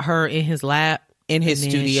her in his lap. In his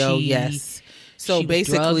studio, yes. So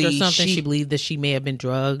basically, or something. She believed that she may have been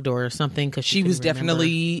drugged or something because she was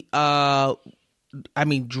definitely,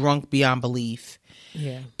 drunk beyond belief.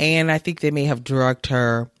 Yeah. And I think they may have drugged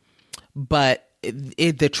her, but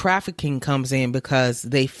the trafficking comes in because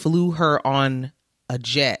they flew her on a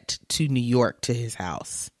jet to New York to his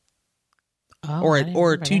house. Or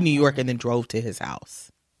to New York and then drove to his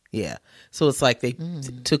house. Yeah. So it's like they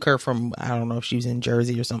took her from, I don't know if she was in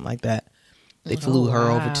Jersey or something like that. They flew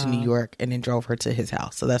her over to New York and then drove her to his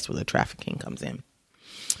house. So that's where the trafficking comes in.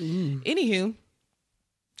 Anywho,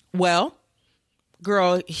 well,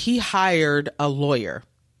 girl, he hired a lawyer.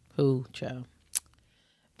 Who, child?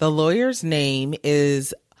 The lawyer's name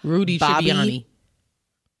is Rudy Tribbiani.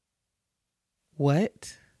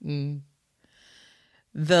 What?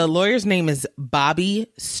 The lawyer's name is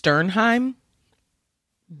Bobby Sternheim.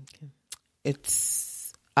 Okay.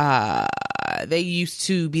 It's they used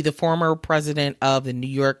to be the former president of the New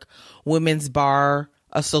York Women's Bar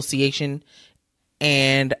Association,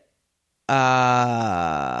 and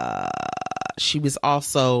she was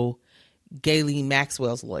also Ghislaine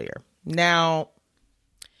Maxwell's lawyer. Now,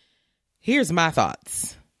 here's my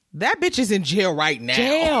thoughts. That bitch is in jail right now.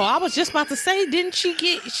 Jail. I was just about to say, isn't she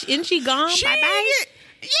gone? Bye-bye?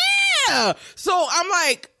 Yeah. So I'm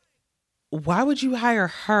like, why would you hire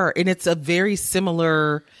her? And it's a very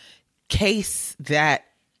similar case that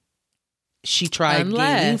she tried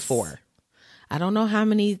Ghislaine for. I don't know how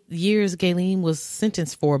many years Ghislaine was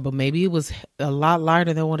sentenced for, but maybe it was a lot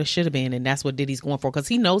lighter than what it should have been. And that's what Diddy's going for because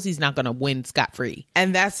he knows he's not going to win scot-free.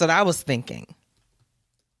 And that's what I was thinking.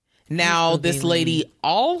 Now, this lady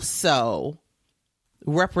also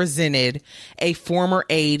represented a former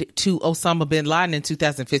aide to Osama bin Laden in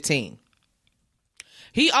 2015.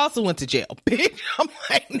 He also went to jail. Bitch, I'm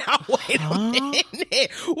like, now wait a minute.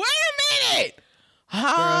 Wait a minute.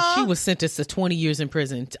 Girl, she was sentenced to 20 years in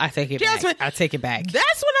prison. I take it back. I take it back.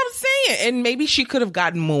 That's what I'm saying. And maybe she could have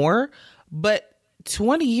gotten more, but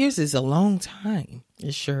 20 years is a long time.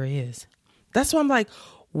 It sure is. That's why I'm like,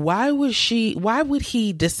 why would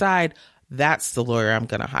he decide that's the lawyer I'm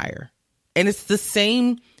going to hire? And it's the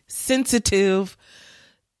same sensitive,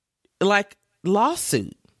 like,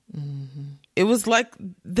 lawsuit. Mm-hmm. It was like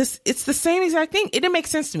this. It's the same exact thing. It didn't make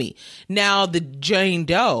sense to me. Now, the Jane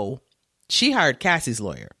Doe, she hired Cassie's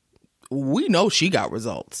lawyer. We know she got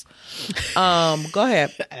results. Go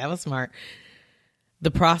ahead. That was smart.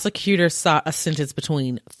 The prosecutor sought a sentence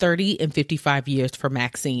between 30 and 55 years for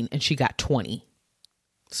Maxine, and she got 20.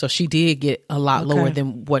 So she did get a lot lower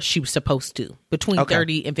than what she was supposed to. Between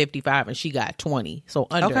 30 and 55, and she got 20. So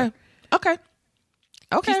under. Okay.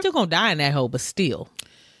 She's still going to die in that hole, but still.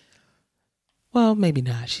 Well, maybe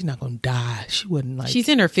not. She's not going to die. She wouldn't like. She's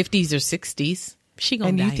in her 50s or 60s. She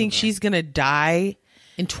going to die. And you think she's going to die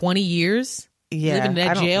in 20 years? Yeah. Living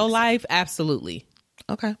that jail life? Absolutely.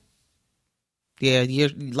 Okay. Yeah, your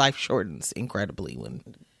life shortens incredibly when.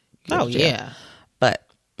 Yeah. But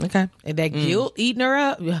okay. And that guilt eating her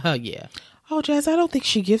up? Oh, yeah. Oh, Jazz, I don't think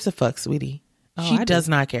she gives a fuck, sweetie. She does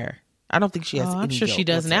not care. I don't think she has any I'm sure guilt she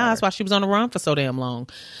does whatsoever. now. That's why she was on the run for so damn long.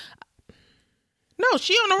 No,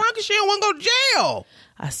 she on the run because she don't want to go to jail.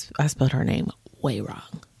 I spelled her name way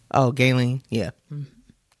wrong. Oh, Ghislaine. Yeah. Mm-hmm.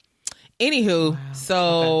 Anywho,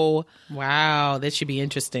 so. Okay. Wow, this should be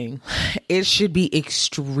interesting. It should be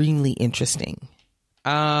extremely interesting.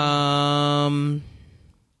 I don't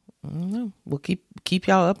know. We'll keep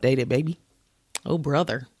y'all updated, baby. Oh,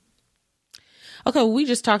 brother. Okay, well, we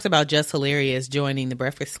just talked about Just Hilarious joining the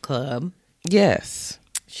Breakfast Club. Yes.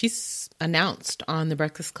 She's announced on the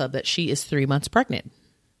Breakfast Club that she is 3 months pregnant.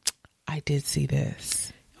 I did see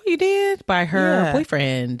this. Oh, you did? By her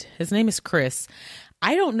boyfriend. His name is Chris.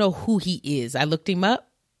 I don't know who he is. I looked him up.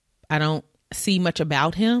 I don't see much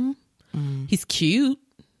about him. He's cute.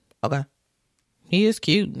 Okay. He is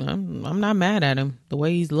cute. I'm not mad at him. The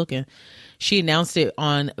way he's looking. She announced it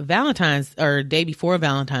on day before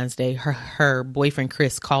Valentine's Day. Her boyfriend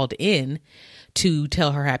Chris called in to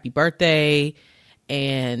tell her happy birthday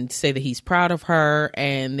and say that he's proud of her.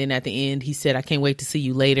 And then at the end, he said, "I can't wait to see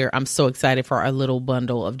you later. I'm so excited for our little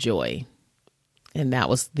bundle of joy." And that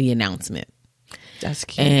was the announcement. That's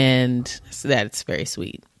cute. And so that's very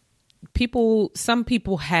sweet. Some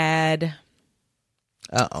people had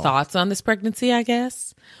thoughts on this pregnancy, I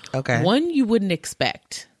guess. Okay. One you wouldn't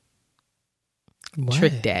expect. What?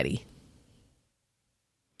 Trick Daddy.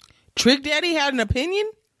 Trick Daddy had an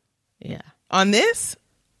opinion? Yeah. On this?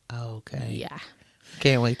 Okay. Yeah.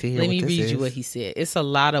 Can't wait to hear Let what me this read is. you what he said. It's a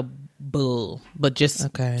lot of bull, but just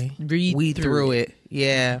read through it.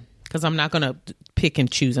 Yeah. because I'm not going to pick and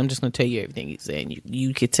choose. I'm just going to tell you everything he's saying.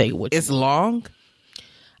 You could tell what it's long.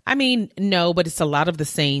 I mean, no, but it's a lot of the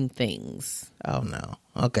same things. Oh, no.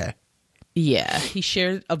 Okay. Yeah. He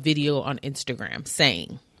shared a video on Instagram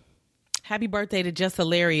saying, happy birthday to Just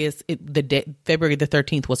Hilarious. February the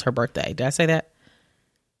 13th was her birthday. Did I say that?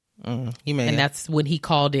 You may. And that's when he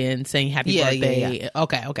called in saying happy birthday. Yeah.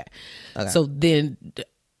 Okay. So then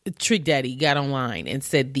Trick Daddy got online and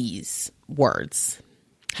said these words.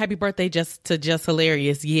 Happy birthday to Just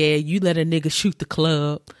Hilarious. Yeah, you let a nigga shoot the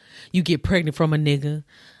club. You get pregnant from a nigga.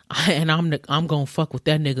 And I'm going to fuck with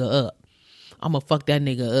that nigga up. I'm going to fuck that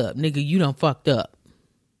nigga up. Nigga, you done fucked up.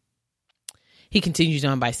 He continues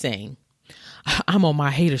on by saying, I'm on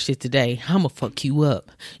my hater shit today. I'm going to fuck you up.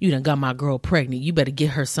 You done got my girl pregnant. You better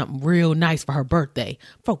get her something real nice for her birthday.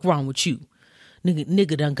 Fuck wrong with you.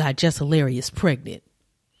 Nigga done got Just Hilarious pregnant.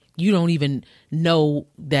 You don't even know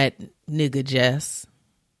that nigga, Jess.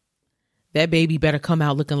 That baby better come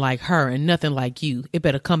out looking like her and nothing like you. It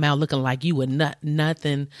better come out looking like you and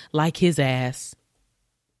nothing like his ass.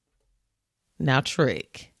 Now,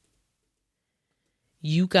 Trick.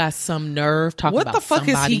 You got some nerve talking about what the fuck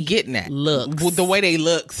is he getting at? Looks. The way they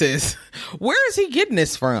look, sis. Where is he getting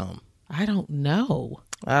this from? I don't know.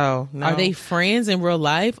 Oh, no. Are they friends in real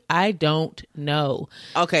life? I don't know.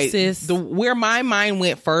 Okay, sis. Where my mind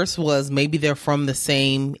went first was maybe they're from the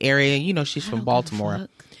same area. You know, she's from Baltimore.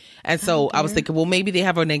 And so I was thinking, well, maybe they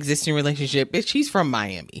have an existing relationship. Bitch, she's from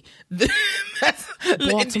Miami. It's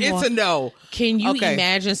a no. Can you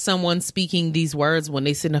imagine someone speaking these words when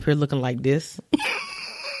they sitting up here looking like this?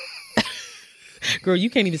 Girl,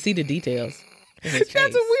 you can't even see the details. We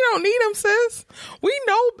don't need him, sis. We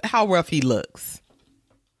know how rough he looks.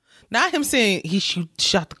 Not him saying he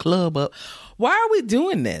shot the club up. Why are we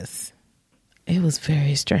doing this? It was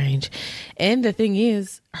very strange. And the thing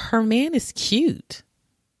is, her man is cute.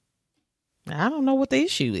 I don't know what the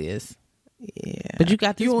issue is. Yeah. But you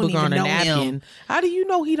got this booger on a napkin. Him. How do you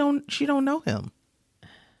know she don't know him?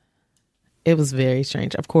 It was very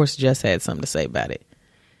strange. Of course, Jess had something to say about it.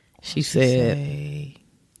 She said,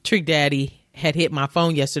 Trick Daddy had hit my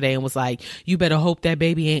phone yesterday and was like, you better hope that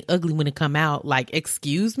baby ain't ugly when it come out. Like,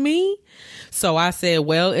 excuse me? So I said,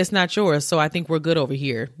 well, it's not yours, so I think we're good over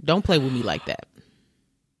here. Don't play with me like that.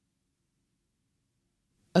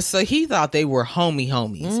 So he thought they were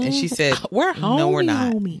homies. And she said, we're homies. No, we're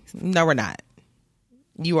not. No, we're not.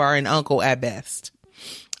 You are an uncle at best.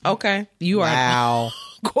 Okay. You are. Wow.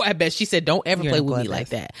 Go at best. She said, don't ever play with me like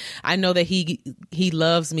that. I know that he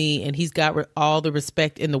loves me and he's got all the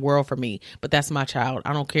respect in the world for me, but that's my child.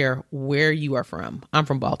 I don't care where you are from. I'm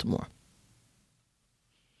from Baltimore.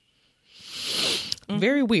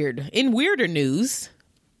 Very weird. In weirder news.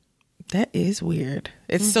 That is weird.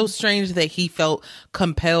 It's so strange that he felt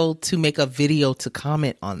compelled to make a video to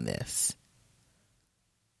comment on this.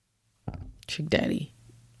 Trick Daddy,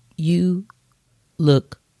 you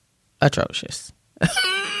look atrocious.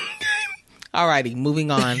 Alrighty,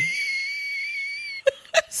 moving on.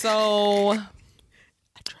 So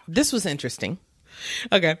this was interesting.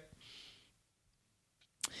 Okay.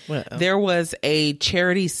 Well, there was a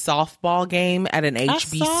charity softball game at an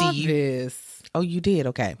HBCU. I saw this. Oh, you did?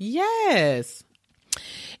 Okay. Yes.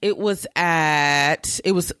 It was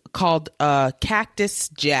called Cactus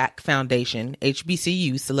Jack Foundation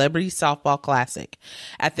HBCU Celebrity Softball Classic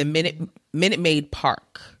at the Minute Maid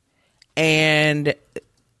Park. And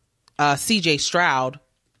CJ Stroud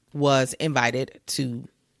was invited to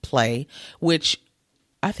play, which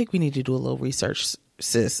I think we need to do a little research,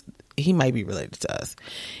 sis. He might be related to us.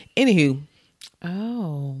 Anywho.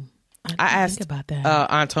 Oh. I asked about that.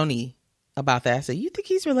 Aunt Tony about that. I said, you think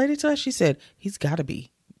he's related to us? She said, he's got to be.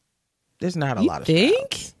 There's not a lot of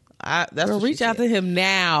think? That's Girl, reach out to him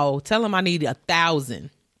now. Tell him I need 1,000.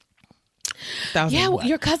 Yeah, what?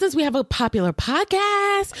 Your cousins, we have a popular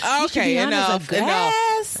podcast. Okay, enough.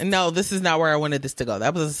 No, this is not where I wanted this to go.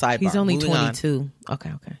 That was a sidebar. He's only 22.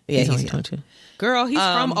 Okay. Yeah, he's only 22. Girl, he's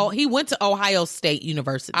he went to Ohio State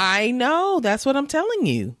University. I know. That's what I'm telling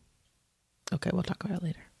you. Okay, we'll talk about it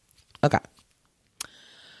later. Okay.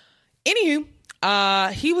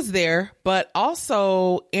 Anywho, he was there, but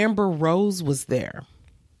also Amber Rose was there.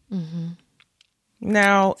 Mm-hmm.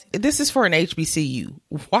 Now, this is for an HBCU.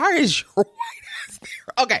 Why is your white ass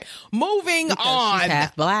there? Okay, moving on. She's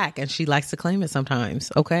half black and she likes to claim it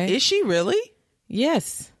sometimes. Okay. Is she really?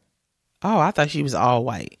 Yes. Oh, I thought she was all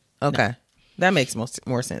white. Okay. No. That makes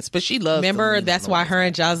more sense. But she loves. Remember, that's why her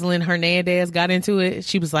and Jocelyn Hernandez got into it.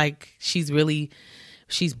 She was like, she's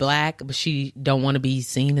black, but she don't want to be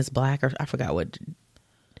seen as black, or I forgot what.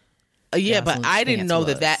 Yeah, but I didn't know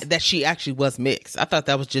that she actually was mixed. I thought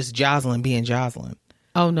that was just Jocelyn being Jocelyn.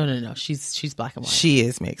 Oh, no. She's black and white. She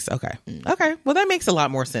is mixed. Okay. Okay. Well, that makes a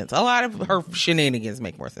lot more sense. A lot of her shenanigans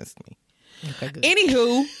make more sense to me. Okay, good.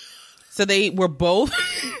 Anywho, so they were both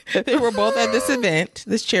at this event,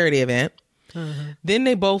 this charity event. Then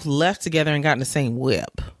they both left together and got in the same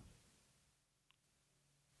whip.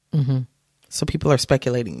 So people are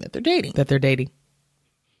speculating that they're dating.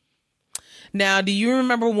 Now, do you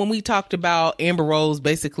remember when we talked about Amber Rose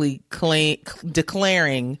basically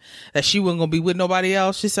declaring that she wasn't going to be with nobody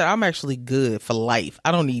else? She said, I'm actually good for life.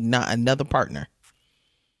 I don't need not another partner.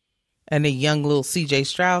 And the young little CJ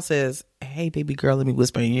Stroud says, hey, baby girl, let me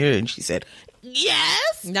whisper in your ear. And she said,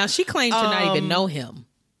 yes. Now, she claimed to not even know him.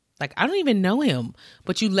 Like, I don't even know him.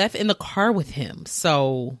 But you left in the car with him.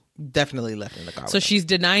 So... Definitely left in the car. So she's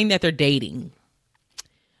denying that they're dating.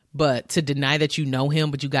 But to deny that you know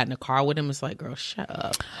him, but you got in a car with him, it's like, girl, shut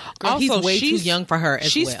up. Girl, also, he's way too young for her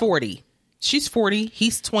as she's well. 40. She's 40.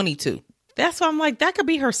 He's 22. That's why I'm like, that could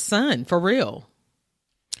be her son, for real.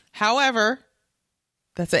 However,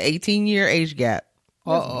 that's an 18-year age gap.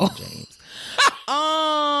 Uh-oh. James. But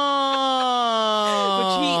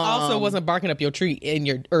he also wasn't barking up your tree in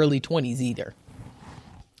your early 20s either.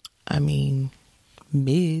 I mean,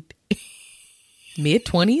 mid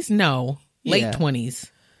 20s? No. Late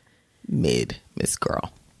 20s. Mid, Miss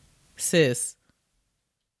Girl. Sis.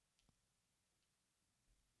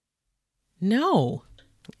 No.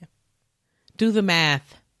 Do the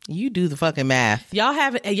math. You do the fucking math. Y'all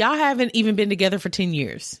haven't even been together for 10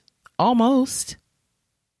 years. Almost.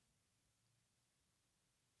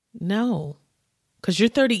 No. Because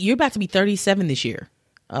you're about to be 37 this year.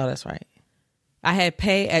 Oh, that's right. I had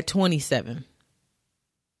Pay at 27.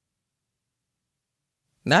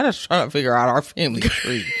 Now that's trying to figure out our family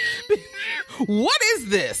tree. What is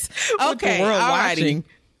this? Okay, the world all watching. righty.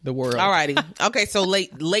 The world. All righty. Okay, so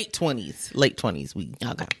late 20s. Late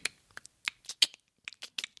 20s.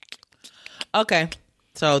 Okay.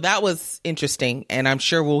 So that was interesting, and I'm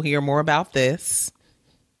sure we'll hear more about this.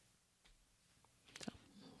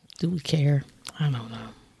 Do we care? I don't know.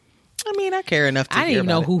 I mean, I care enough to I didn't even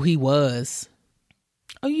know who he was.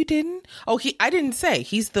 Oh, you didn't? Oh, I didn't say.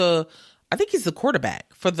 I think he's the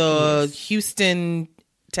quarterback for the Houston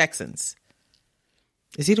Texans.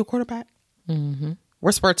 Is he the quarterback? Mm-hmm.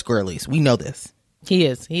 We're sports girlies. We know this. He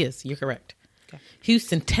is. You're correct. Okay.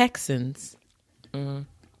 Houston Texans. Mm-hmm.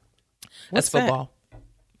 That's football.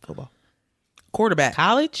 Football. Quarterback.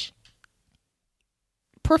 College?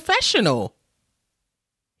 Professional.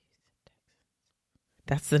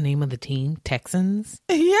 That's the name of the team? Texans?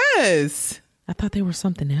 Yes. I thought they were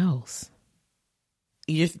something else.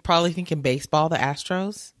 You're probably thinking baseball, the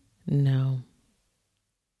Astros? No.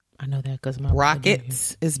 I know that because my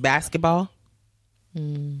Rockets is basketball.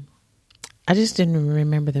 I just didn't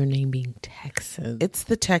remember their name being Texans. It's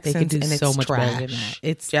the Texans. They can do and so it's much trash. better than that.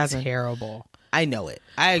 It's terrible. I know it.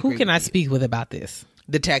 I agree. Who can I speak with about this?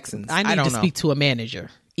 The Texans. I need to speak to a manager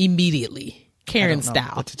immediately. Karen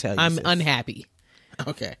style. What to tell you, I'm sis. unhappy.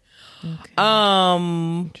 Okay.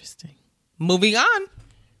 Interesting. Moving on.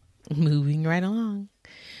 Moving right along.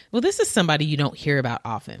 Well, this is somebody you don't hear about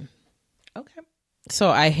often. Okay. So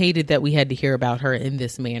I hated that we had to hear about her in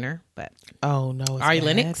this manner, but oh no, Ari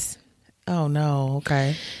Lennox. Oh no,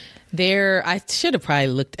 okay. I should have probably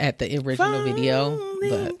looked at the original video,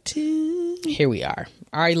 but here we are.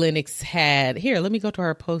 Ari Lennox let me go to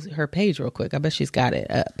her page real quick. I bet she's got it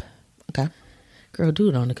up. Okay. Girl, do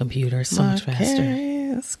it on the computer. It's so much faster.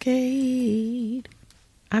 Cascade.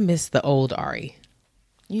 I miss the old Ari.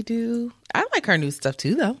 You do? I like her new stuff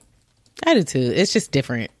too, though. I do too. It's just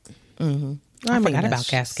different. Mm-hmm. I forgot about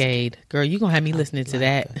Cascade. Girl, you gonna have me listening to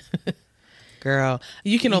that. Girl,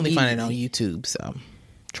 you can only find it on YouTube, so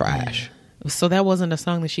trash. Yeah. So that wasn't a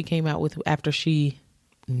song that she came out with after she...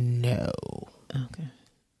 No.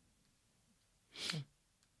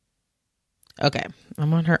 Okay.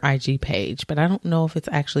 I'm on her IG page, but I don't know if it's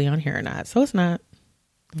actually on here or not. So it's not.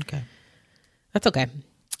 Okay. That's okay.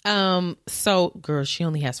 So girl, she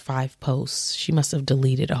only has 5 posts. She must have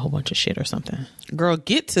deleted a whole bunch of shit or something. Girl,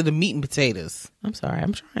 get to the meat and potatoes. I'm sorry.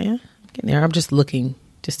 I'm trying. I'm getting there. I'm just looking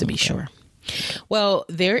just to be sure. Well,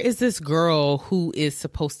 there is this girl who is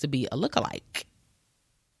supposed to be a lookalike.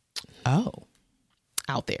 Oh.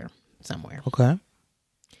 Out there somewhere. Okay.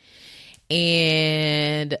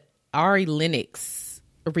 And Ari Lennox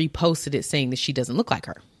reposted it saying that she doesn't look like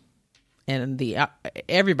her. And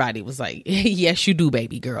everybody was like, yes, you do,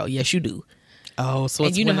 baby girl. Yes, you do. Oh, so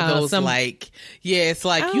it's one of those it's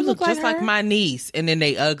like, you look just like my niece. And then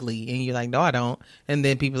they ugly. And you're like, no, I don't. And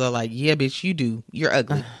then people are like, yeah, bitch, you do. You're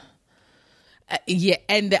ugly. Yeah.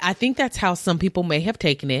 And I think that's how some people may have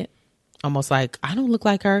taken it. Almost like, I don't look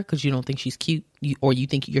like her because you don't think she's cute. you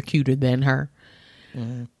think you're cuter than her.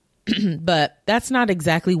 But that's not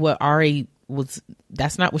exactly what Ari was.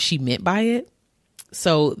 That's not what she meant by it.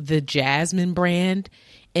 So the Jasmine brand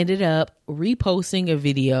ended up reposting a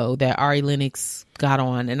video that Ari Lennox got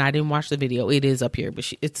on, and I didn't watch the video. It is up here, but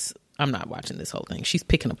I'm not watching this whole thing. She's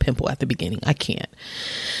picking a pimple at the beginning. I can't.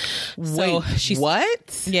 Wait,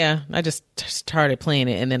 what? Yeah, I just started playing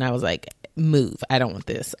it, and then I was like, move. I don't want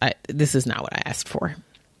this. This is not what I asked for.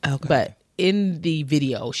 Okay. But in the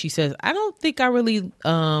video, she says, I don't think I really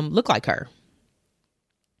look like her.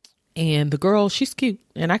 And the girl, she's cute.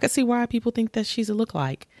 And I could see why people think that she's a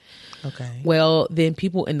lookalike. Okay. Well, then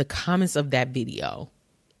people in the comments of that video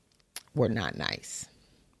were not nice.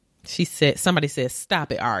 Somebody says,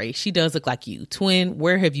 stop it, Ari. She does look like you. Twin,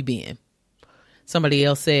 where have you been? Somebody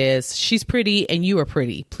else says, she's pretty and you are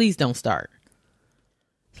pretty. Please don't start.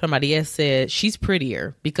 Somebody else said, she's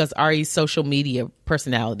prettier because Ari's social media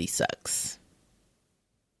personality sucks.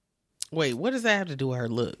 Wait, what does that have to do with her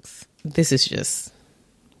looks? This is just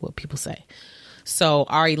what people say. So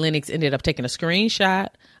Ari Lennox ended up taking a screenshot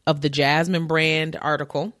of the Jasmine brand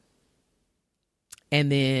article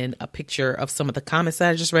and then a picture of some of the comments that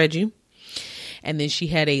I just read you. And then she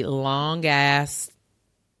had a long ass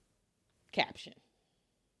caption.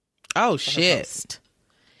 Oh, shit.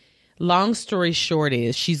 Long story short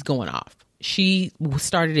is she's going off. She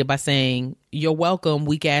started it by saying, you're welcome,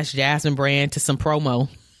 weak ass Jasmine brand, to some promo.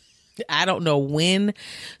 I don't know when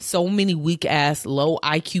so many weak ass low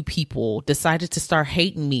IQ people decided to start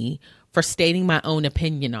hating me for stating my own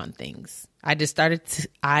opinion on things.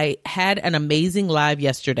 I had an amazing live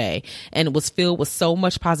yesterday, and it was filled with so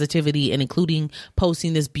much positivity, and including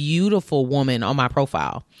posting this beautiful woman on my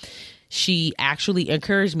profile. She actually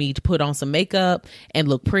encouraged me to put on some makeup and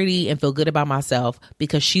look pretty and feel good about myself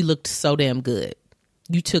because she looked so damn good.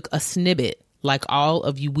 You took a snippet like all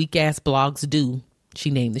of you weak ass blogs do. She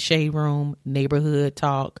named the Shade Room, Neighborhood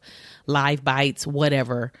Talk, Live Bites,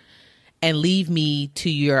 whatever, and leave me to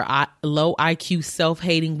your low IQ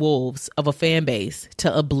self-hating wolves of a fan base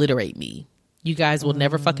to obliterate me. You guys will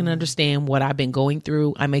never fucking understand what I've been going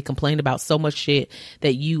through. I may complain about so much shit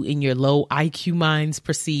that you in your low IQ minds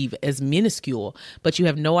perceive as minuscule, but you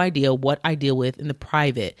have no idea what I deal with in the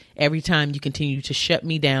private every time you continue to shut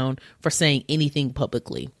me down for saying anything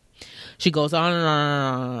publicly. She goes on and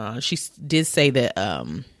on and on. She did say that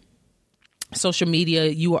social media,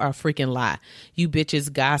 you are a freaking lie. You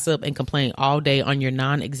bitches gossip and complain all day on your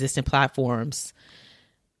non-existent platforms,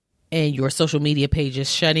 and your social media pages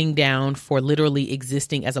shutting down for literally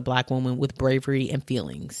existing as a black woman with bravery and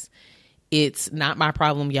feelings. It's not my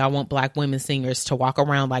problem y'all want black women singers to walk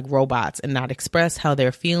around like robots and not express how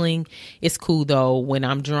they're feeling. It's cool though when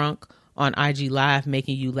I'm drunk on IG Live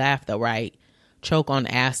making you laugh though, right? Choke on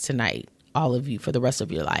ass tonight, all of you, for the rest of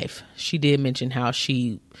your life. She did mention how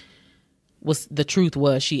the truth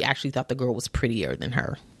was she actually thought the girl was prettier than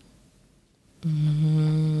her.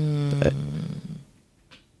 But,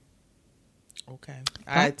 okay.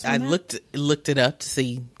 I looked it up to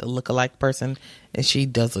see the lookalike person, and she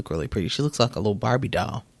does look really pretty. She looks like a little Barbie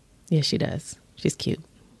doll. Yeah, she does. She's cute.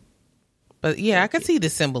 But yeah, I could see the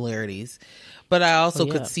similarities. But I also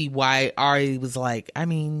could see why Ari was like, I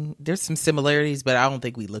mean, there's some similarities, but I don't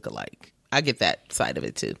think we look alike. I get that side of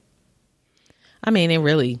it too. I mean, it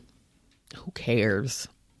really, who cares?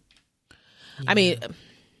 Yeah. I mean,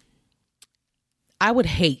 I would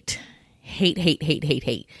hate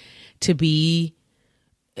to be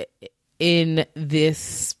in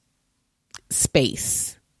this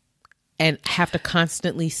space and have to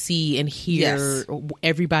constantly see and hear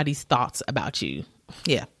everybody's thoughts about you.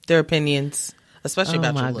 Yeah, their opinions, especially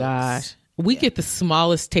about your looks. Oh my gosh. We get the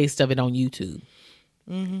smallest taste of it on YouTube.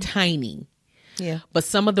 Tiny. Yeah. But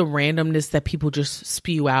some of the randomness that people just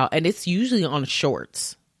spew out, and it's usually on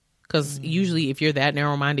shorts. Because usually if you're that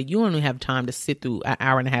narrow-minded, you only have time to sit through an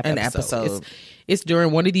hour and a half episode. It's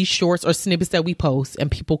during one of these shorts or snippets that we post, and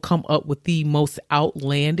people come up with the most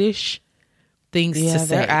outlandish things to say.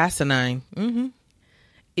 They're asinine.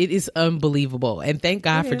 It is unbelievable. And thank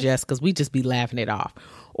God for Jess, because we just be laughing it off.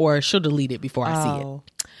 Or she'll delete it before I see it.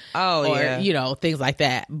 Oh, or, you know, things like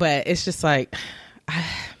that. But it's just like...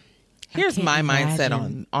 Here's my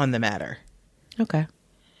mindset on the matter. Okay.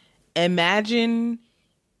 Imagine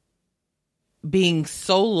being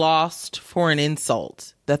so lost for an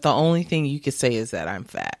insult that the only thing you could say is that I'm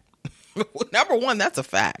fat. Number one, that's a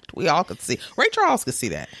fact. We all could see. Ray Charles could see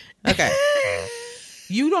that. Okay.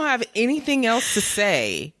 You don't have anything else to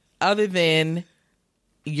say other than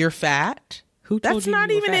you're fat. That's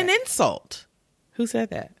not even an insult. Who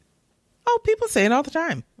said that? Oh, people say it all the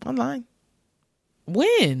time online.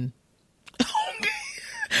 When?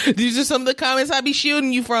 These are some of the comments I be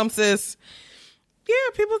shielding you from, sis. Yeah,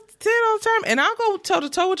 people say it all the time. And I'll go toe to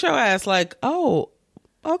toe with your ass like, oh,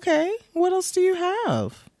 okay. What else do you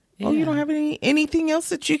have? Yeah. Oh, you don't have anything else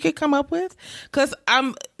that you could come up with? Because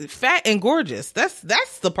I'm fat and gorgeous.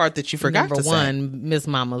 That's the part that you forgot to say. Number one, Miss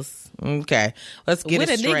Mamas. Okay. Let's get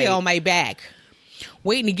it straight. With a nigga on my back,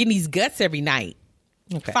 waiting to get these guts every night.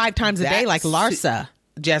 Okay. 5 times a day like Larsa.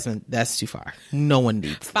 Jasmine, that's too far. No one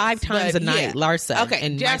needs 5 times a night, Larsa. Okay,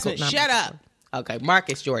 and Jasmine, shut up. Okay,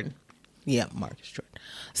 Marcus Jordan. Yeah, Marcus Jordan.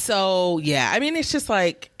 So, yeah, I mean, it's just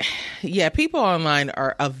like, yeah, people online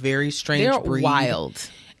are a very strange breed. They're wild.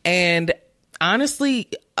 And honestly,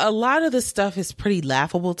 a lot of the stuff is pretty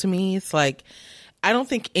laughable to me. It's like, I don't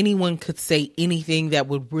think anyone could say anything that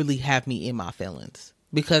would really have me in my feelings.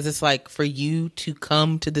 Because it's like, for you to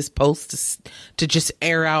come to this post to just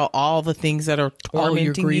air out all the things that are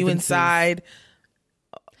tormenting you inside.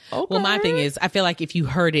 Okay. Well, my thing is, I feel like if you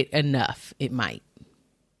heard it enough, it might.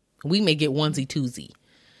 We may get onesie twosie.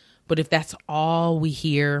 But if that's all we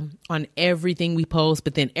hear on everything we post,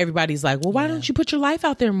 but then everybody's like, well, why don't you put your life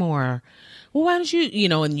out there more? Well, why don't you,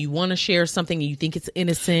 and you want to share something and you think it's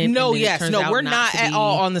innessent. No, we're not at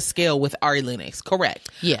all on the scale with Ari Lennox. Correct.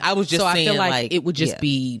 Yeah. I was just saying, I feel like it would just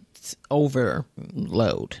be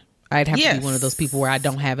overload. I'd have to be one of those people where I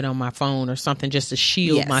don't have it on my phone or something just to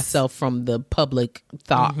shield myself from the public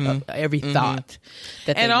thought, every thought.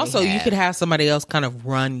 That and also you could have somebody else kind of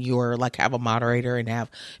run your, like have a moderator and have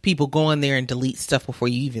people go in there and delete stuff before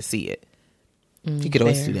you even see it. You could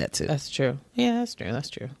always do that too. That's true. Yeah, that's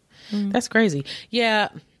true. That's crazy. Yeah.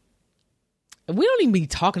 We don't even be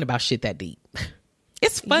talking about shit that deep.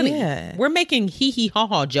 It's funny. Yeah. We're making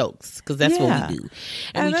hee-hee-ha-ha jokes because that's what we do.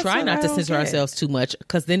 And we try not to censor ourselves too much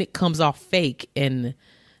because then it comes off fake and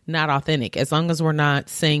not authentic. As long as we're not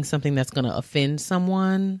saying something that's going to offend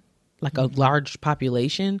someone, like a large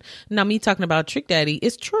population. Now, me talking about Trick Daddy,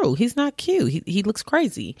 it's true. He's not cute. He looks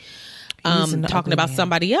crazy. Talking about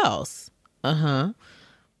somebody else. But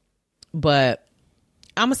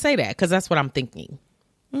I'm going to say that because that's what I'm thinking.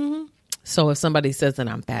 So if somebody says that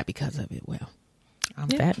I'm fat because of it, well, I'm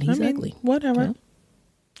fat and he's ugly. Whatever. Yeah.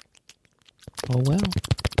 Oh, well.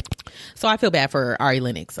 So I feel bad for Ari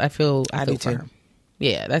Lennox. I feel do for too. her.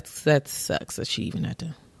 Yeah, that sucks that she even had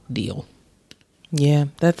to deal. Yeah,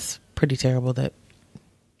 that's pretty terrible.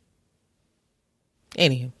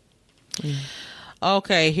 Anywho.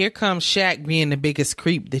 Okay, here comes Shaq being the biggest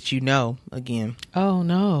creep that you know again. Oh,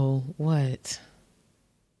 no. What?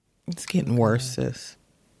 It's getting worse, sis.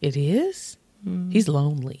 It is? He's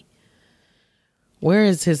lonely. Where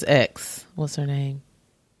is his ex? What's her name?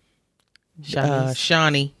 Shawnee.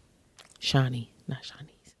 Shawnee. Not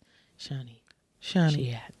Shawnee's. Shawnee.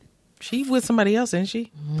 Shawnee. She with somebody else, isn't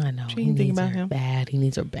she? I know. She ain't thinking about him. Bad. He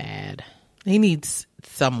needs her bad. He needs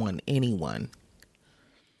someone, anyone.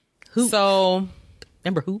 Hoops. So,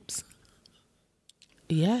 remember Hoops?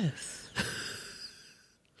 Yes.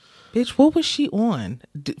 Bitch, what was she on?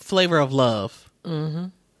 Flavor of Love.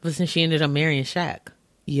 But since she ended up marrying Shaq.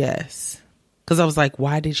 Yes. Because I was like,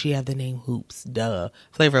 why did she have the name Hoops? Duh.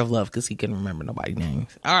 Flavor of Love, because he couldn't remember nobody's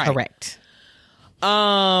names. All right. Correct.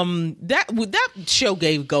 That show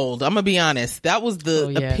gave gold. I'm going to be honest. That was the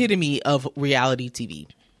epitome of reality TV.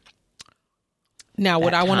 Now,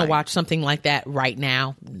 would I want to watch something like that right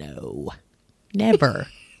now? No. Never.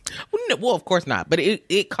 Well, of course not. But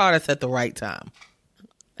it caught us at the right time.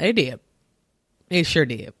 It did. It sure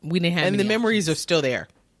did. We didn't have and the memories are still there.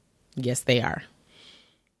 Yes, they are.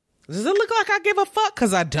 Does it look like I give a fuck?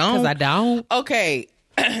 Because I don't. Because I don't. Okay.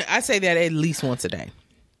 I say that at least once a day.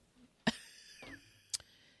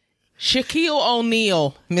 Shaquille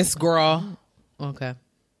O'Neal, Miss Girl. Okay.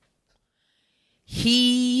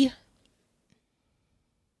 He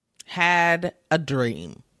had a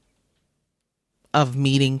dream of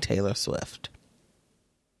meeting Taylor Swift.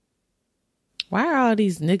 Why are all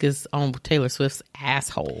these niggas on Taylor Swift's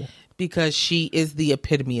asshole? Because she is the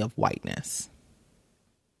epitome of whiteness.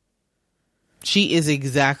 She is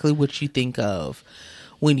exactly what you think of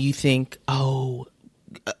when you think, holy,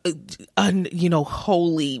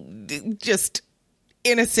 just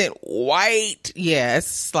innocent white.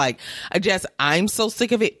 Yes, like I'm so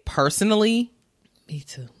sick of it personally. Me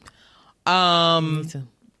too. Me too.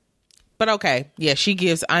 But okay, yeah, she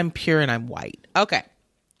gives. I'm pure and I'm white. Okay.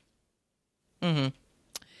 And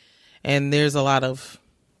there's a lot of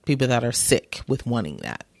people that are sick with wanting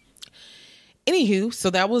that. Anywho,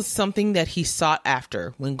 so that was something that he sought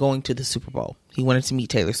after when going to the Super Bowl. He wanted to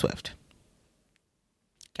meet Taylor Swift.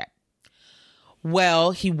 Okay.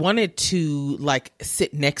 Well, he wanted to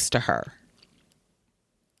sit next to her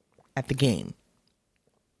at the game.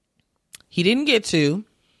 He didn't get to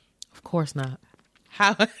course not.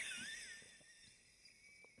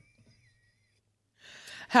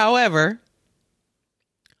 However,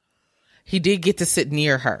 he did get to sit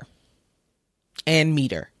near her and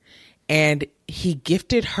meet her. And he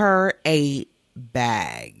gifted her a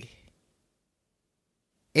bag.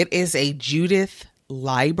 It is a Judith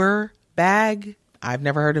Leiber bag. I've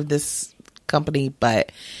never heard of this company,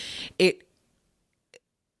 but it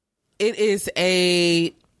is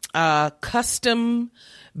a custom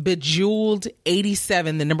bejeweled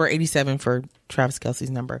 87, the number 87 for Travis Kelce's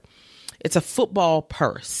number. It's a football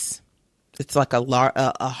purse. It's like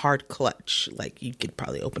a hard clutch. Like you could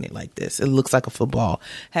probably open it like this. It looks like a football.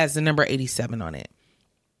 Has the number 87 on it.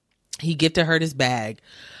 He gifted her this bag.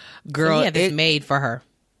 Girl, so he had this made for her.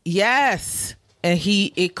 Yes. And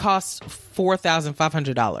it cost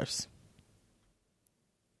 $4,500.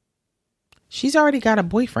 She's already got a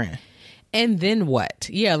boyfriend. And then what?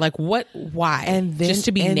 Yeah, like what? Why? And then, just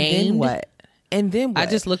to be and named? Then what? And then what? I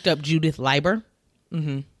just looked up Judith Leiber.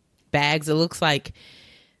 Bags. It looks like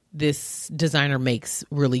this designer makes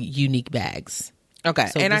really unique bags. Okay.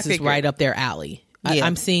 So and this is right up their alley. Yeah.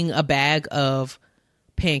 I'm seeing a bag of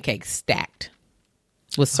pancakes stacked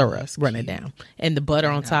with syrup running down. And the butter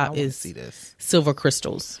on top is silver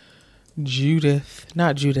crystals. Judith.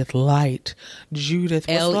 Not Judith Light. Judith.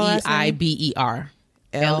 Leiber.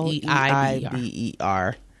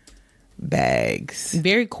 Leiber. Bags.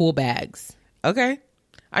 Very cool bags. Okay.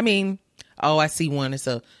 I mean, I see one. It's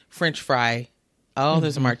a French fry. Oh,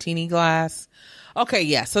 there's a martini glass. Okay,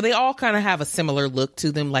 yeah. So they all kind of have a similar look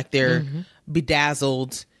to them. Like they're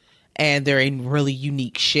bedazzled and they're in really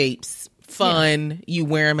unique shapes. Fun. Yeah. You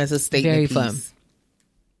wear them as a statement Very piece. Fun.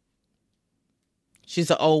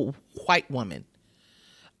 She's an old white woman.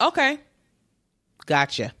 Okay.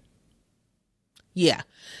 Gotcha. Yeah.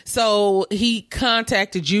 So he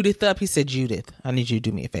contacted Judith up. He said, Judith, I need you to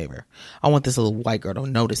do me a favor. I want this little white girl to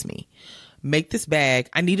notice me. Make this bag.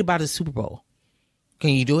 I need it by the Super Bowl.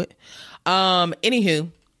 Can you do it? Anywho,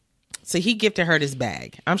 so he gifted her this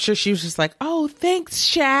bag. I'm sure she was just like, oh, thanks,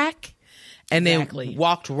 Shaq. And then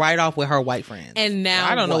walked right off with her white friends. And now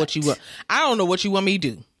I don't know what you want. I don't know what you want me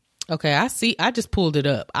to do. Okay, I just pulled it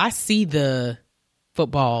up. I see the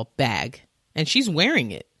football bag and she's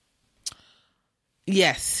wearing it.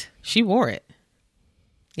 Yes. She wore it.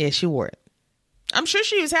 Yeah, she wore it. I'm sure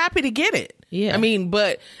she was happy to get it. Yeah. I mean,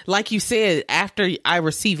 but like you said, after I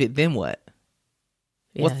receive it, then what?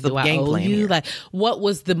 Yeah, what's the game plan here? Like, what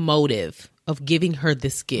was the motive of giving her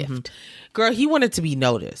this gift? Girl, he wanted to be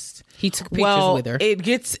noticed. He took pictures with her. It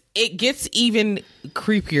gets even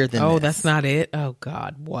creepier than Oh, this. that's not it? Oh,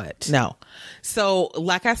 God, what? No. So,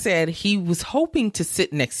 like I said, he was hoping to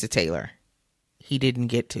sit next to Taylor. He didn't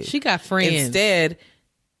get to. She got friends. Instead,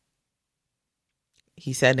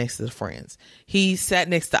 he sat next to the friends. He sat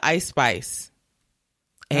next to Ice Spice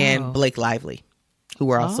and Blake Lively, who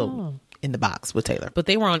were also in the box with Taylor. But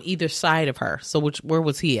they were on either side of her. So where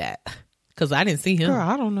was he at? Because I didn't see him. Girl,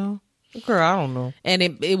 I don't know. And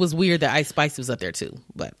it was weird that Ice Spice was up there too.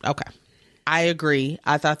 But okay. I agree.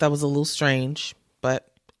 I thought that was a little strange,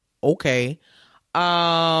 but okay.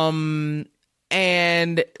 And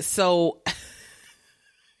so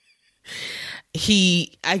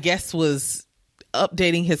he, I guess, was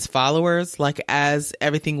updating his followers like as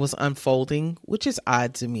everything was unfolding, which is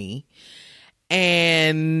odd to me.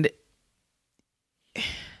 And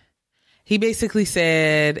he basically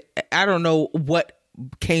said, I don't know what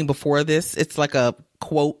came before this. It's like a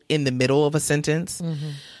quote in the middle of a sentence,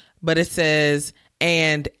 but it says,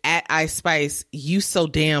 and at Ice Spice, you so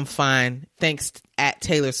damn fine. Thanks at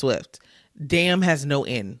Taylor Swift. Damn has no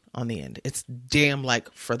N on the end. It's damn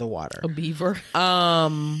like for the water. A beaver.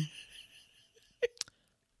 I'm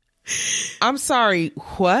sorry.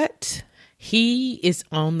 What? He is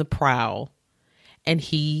on the prowl and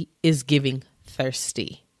he is giving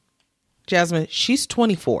thirsty. Jasmine, she's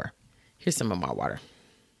 24. Here's some of my water.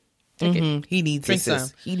 Take it. He needs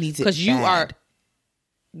it. He needs it. Because you are,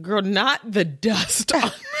 girl, not the dust. I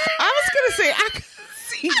was going to say, I could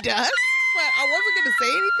see dust, but I wasn't going to say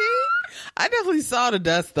anything. I definitely saw the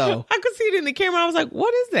dust, though. I could see it in the camera. I was like,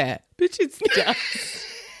 what is that? Bitch, it's dust.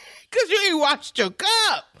 Because you ain't washed your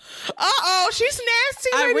cup. Uh-oh, she's nasty.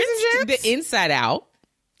 I rinsed the inside out,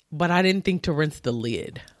 but I didn't think to rinse the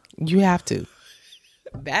lid. You have to.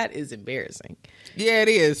 That is embarrassing. Yeah, it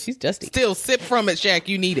is. She's dusty. Still, sip from it, Shaq.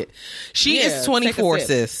 You need it. She is 24,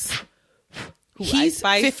 sis. He's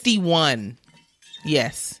 51.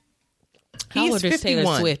 Yes. How old is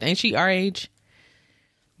Taylor Swift? Ain't she our age?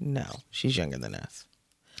 No, she's younger than us.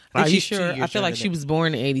 Are you sure? I feel like she was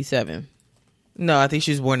born in 87. No, I think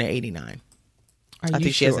she was born in 89. I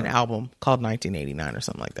think she has an album called 1989 or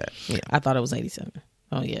something like that. Yeah. I thought it was 87.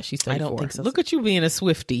 Oh yeah, she's 34. I don't think so. Look at you being a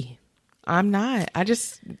Swiftie. I'm not. I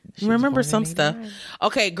just remember some stuff.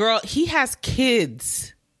 Okay, girl, he has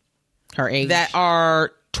kids her age that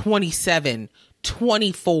are 27,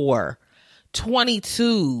 24,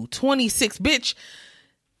 22, 26. Bitch,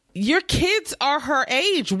 your kids are her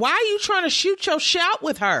age. Why are you trying to shoot your shot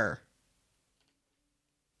with her?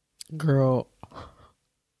 Girl,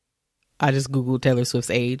 I just Googled Taylor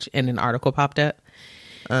Swift's age and an article popped up.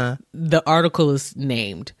 The article is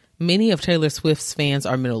named, "Many of Taylor Swift's fans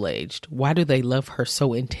are middle-aged. Why do they love her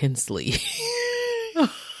so intensely?"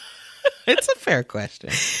 It's a fair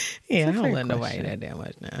question. Yeah, I don't let nobody that damn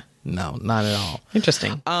much now. No, not at all.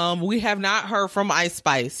 Interesting. We have not heard from Ice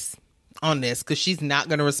Spice on this because she's not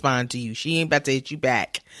going to respond to you. She ain't about to hit you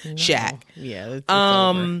back, Shaq. Yeah, it's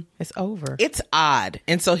over. It's over. It's odd.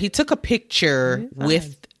 And so he took a picture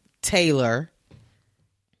with Taylor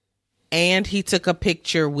and he took a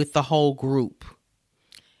picture with the whole group.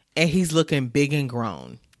 And he's looking big and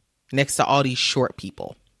grown next to all these short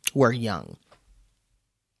people who are young.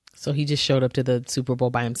 So he just showed up to the Super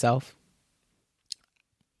Bowl by himself.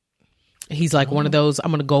 He's like one of those,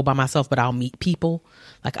 I'm going to go by myself, but I'll meet people.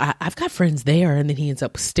 Like, I've got friends there. And then he ends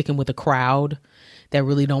up sticking with a crowd that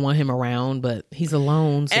really don't want him around, but he's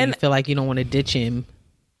alone. So you feel like you don't want to ditch him.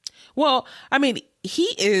 Well, I mean, he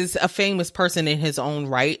is a famous person in his own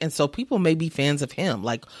right. And so people may be fans of him.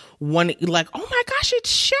 Like, oh my gosh,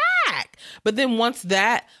 it's Shaq. But then once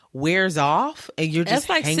that wears off and you're just that's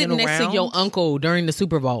like sitting next to your uncle during the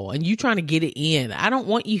Super Bowl and you trying to get it in. I don't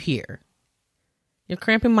want you here. You're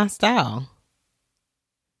cramping my style.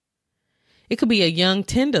 It could be a young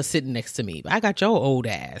tender sitting next to me, but I got your old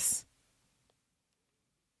ass.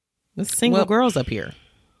 There's single girls up here.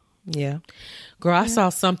 Yeah. Girl, I saw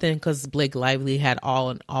something because Blake Lively had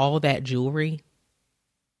all that jewelry.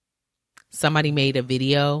 Somebody made a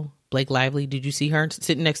video. Blake Lively, did you see her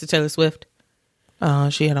sitting next to Taylor Swift?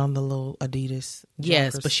 She had on the little Adidas.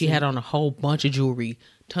 Yes, but she had on a whole bunch of jewelry,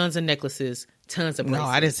 tons of necklaces, tons of bracelets. No,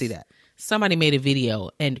 I didn't see that. Somebody made a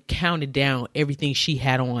video and counted down everything she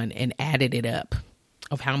had on and added it up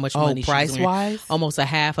of how much money price wise? Almost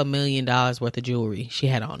 $500,000 worth of jewelry she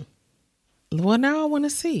had on. Well, now I want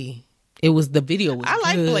to see. It was the video was I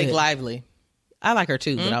like good. Blake Lively. I like her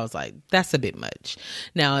too, but I was like, that's a bit much.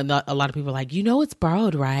 Now, a lot of people are like, it's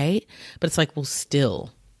borrowed, right? But it's like, well,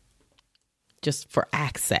 still, just for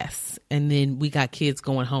access. And then we got kids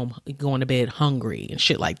going to bed hungry and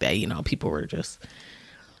shit like that. People were just.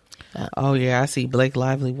 Oh yeah, I see. Blake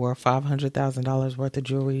Lively wore $500,000 worth of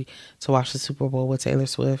jewelry to watch the Super Bowl with Taylor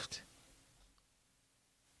Swift,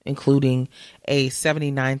 including a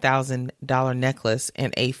 $79,000 necklace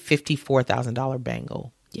and a $54,000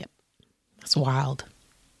 bangle. Yep, that's wild.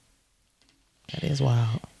 That is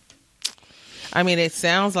wild. I mean, it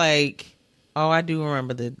sounds like. Oh, I do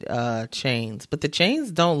remember the chains, but the chains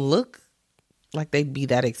don't look like they'd be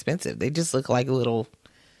that expensive. They just look like little.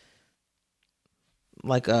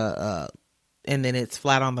 Like and then it's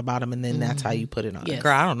flat on the bottom, and then that's how you put it on. Yes.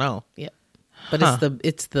 Girl, I don't know. Yep. But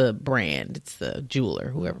it's the brand, it's the jeweler,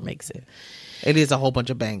 whoever makes it. It is a whole bunch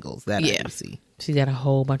of bangles that I see. She got a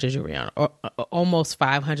whole bunch of jewelry on, or almost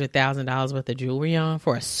 $500,000 worth of jewelry on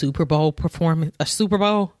for a Super Bowl performance. A Super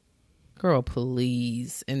Bowl, girl,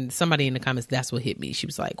 please. And somebody in the comments, that's what hit me. She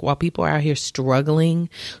was like, while people are out here struggling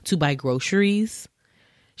to buy groceries,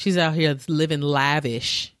 she's out here living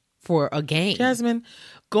lavish for a game. Jasmine,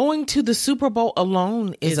 going to the Super Bowl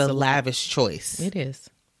alone is a lavish choice. It is.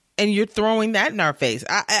 And you're throwing that in our face.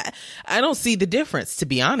 I don't see the difference, to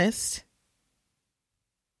be honest.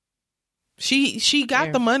 She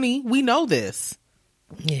got the money. We know this.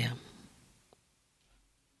 Yeah.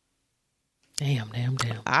 Damn.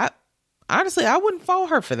 Honestly, I wouldn't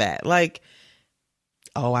fault her for that. Like,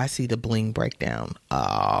 oh, I see the bling breakdown.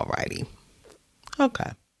 Alrighty.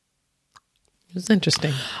 Okay. It was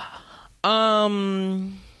interesting. I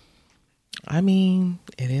mean,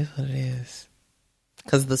 it is what it is.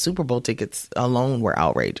 Because the Super Bowl tickets alone were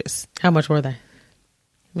outrageous. How much were they?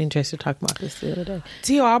 Me and Tracy were talking about this the other day.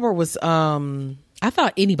 Tio Albert was, I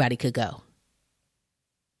thought anybody could go.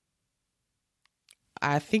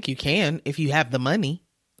 I think you can if you have the money.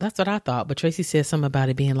 That's what I thought. But Tracy said something about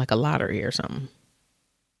it being like a lottery or something.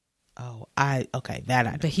 Oh, okay, that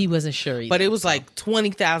I. But he wasn't sure either. But it was like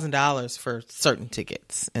 $20,000 for certain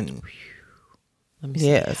tickets, and let me see.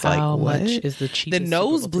 Yeah, it's how like, what? much is the cheapest? The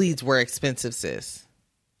nosebleeds were expensive, sis.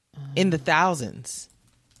 In the thousands,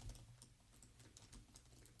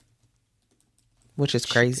 which is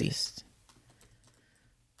crazy.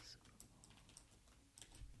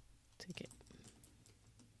 Ticket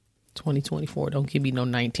 2024. Don't give me no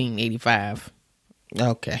 1985.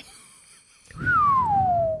 Okay.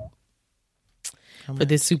 For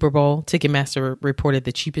this Super Bowl, Ticketmaster reported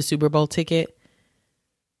the cheapest Super Bowl ticket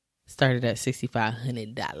started at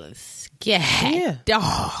 $6,500. Yeah,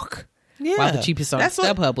 dog. Yeah. While the cheapest on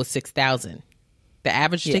StubHub was $6,000. The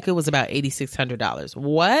average ticket was about $8,600.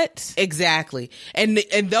 What? Exactly. And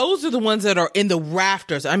those are the ones that are in the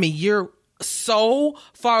rafters. I mean, you're so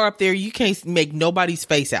far up there, you can't make nobody's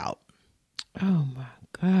face out. Oh my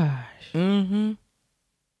gosh. Mm-hmm.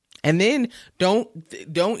 And then don't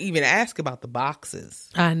even ask about the boxes.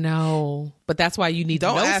 I know. But that's why you need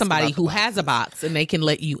to know somebody who has a box and they can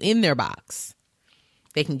let you in their box.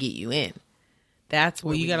 They can get you in. That's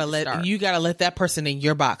where you gotta let that person in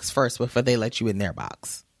your box first before they let you in their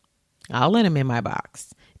box. I'll let him in my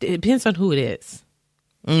box. It depends on who it is.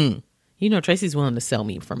 You know, Tracy's willing to sell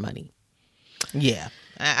me for money. Yeah.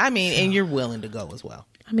 I mean, and you're willing to go as well.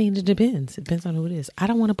 I mean, it depends. It depends on who it is. I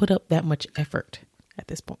don't want to put up that much effort at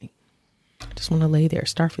this point. I just want to lay there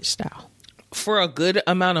starfish style. For a good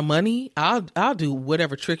amount of money, I'll do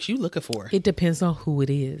whatever tricks you looking for. It depends on who it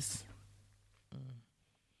is.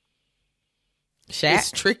 Shaq?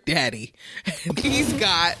 It's Trick Daddy. He's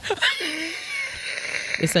got...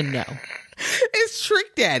 It's a no. It's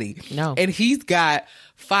Trick Daddy. No. And he's got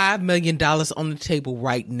 $5 million on the table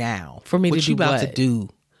right now. For me to do what you about what? to do?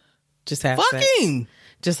 Just have fucking sex.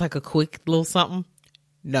 Just like a quick little something.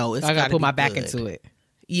 No, it's I gotta put my back good. into it.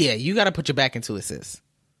 Yeah, you gotta put your back into it, sis.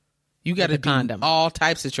 You gotta do condom. all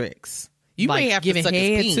types of tricks. You Like may have to giving suck his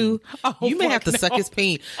head peen. too? Oh, you may fuck have to suck no. his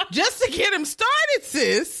peen just to get him started,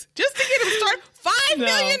 sis. Just to get him started. $5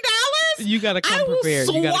 million? You gotta come I will prepared.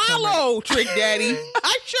 You gotta come swallow, Trick Daddy.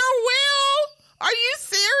 I sure will. Are you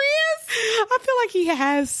serious? I feel like he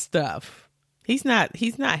has stuff. He's not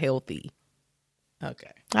healthy.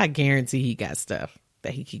 Okay. I guarantee he got stuff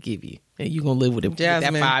that he could give you. And you're gonna live with him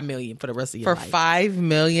Jasmine, with that $5 million for the rest of your for life. $5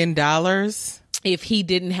 million? If he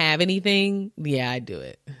didn't have anything, yeah, I'd do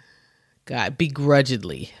it. God,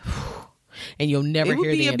 begrudgingly. And you'll never It would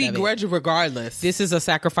hear be the a end of begrudge regardless. This is a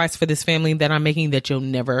sacrifice for this family that I'm making that you'll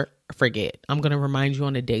never forget. I'm going to remind you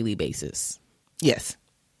on a daily basis. Yes.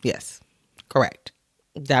 Correct.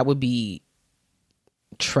 That would be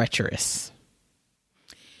treacherous.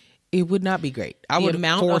 It would not be great. I would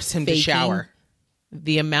force him to shower.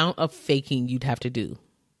 The amount of faking you'd have to do.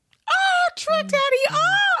 Oh, Trick Daddy.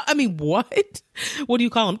 Oh, I mean, what? What do you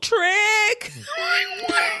call him? Trick.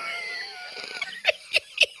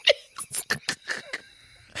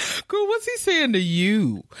 Girl, what's he saying to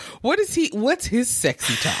you? What's his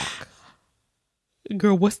sexy talk?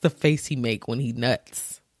 Girl, what's the face he make when he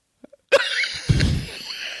nuts?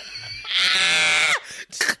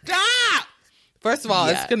 Stop! First of all,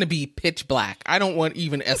 it's going to be pitch black. I don't want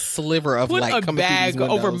even a sliver of light coming bag through these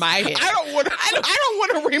windows. over my head. I don't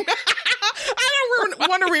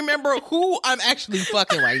want to remember who I'm actually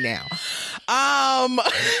fucking right now. I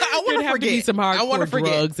want to forget. To be some hardcore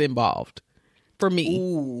drugs involved for me.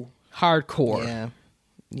 Ooh, hardcore.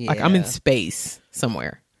 Yeah. Like I'm in space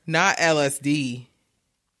somewhere. Not LSD.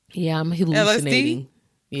 Yeah, I'm hallucinating. LSD?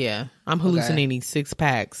 Yeah, I'm hallucinating 6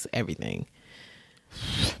 packs, everything.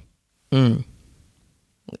 Yeah.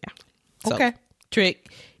 So, Okay.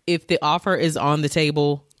 Trick, if the offer is on the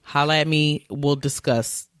table, holla at me. We'll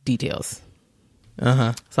discuss details.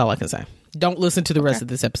 That's all I can say. Don't listen to the rest of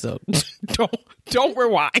this episode. don't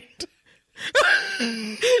rewind.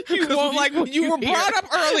 You won't like what you were brought up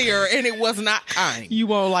earlier, and it was not kind. You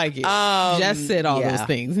won't like it. Just said all those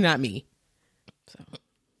things, not me.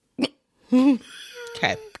 So.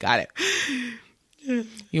 Okay, got it.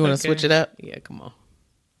 You want to switch it up? Yeah, come on.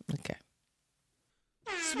 Okay.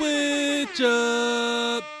 Switch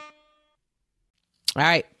up. All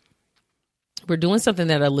right. We're doing something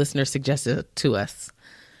that a listener suggested to us.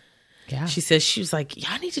 Yeah. She says, she was like,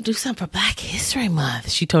 y'all need to do something for Black History Month.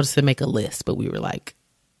 She told us to make a list, but we were like,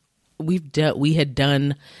 we had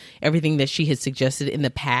done everything that she had suggested in the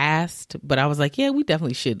past, but I was like, yeah, we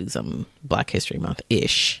definitely should do something Black History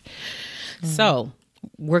Month-ish. So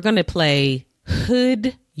we're going to play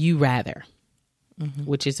Hood You Rather,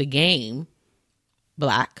 which is a game,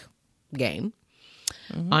 Black game,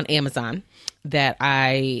 on Amazon that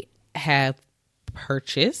I have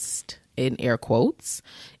purchased in air quotes.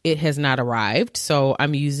 It has not arrived, so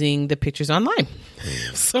I'm using the pictures online.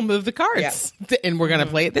 Some of the cards, and we're gonna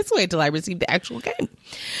play it this way until I receive the actual game.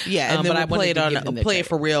 Yeah, and then we'll play it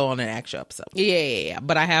for real on an actual episode. Yeah.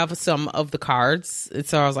 But I have some of the cards, and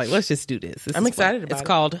so I was like, let's just do this. I'm excited about it. It's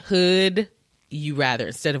called Hood You Rather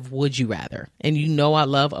instead of Would You Rather, and you know I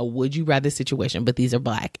love a Would You Rather situation, but these are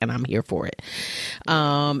Black, and I'm here for it.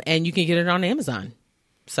 And you can get it on Amazon.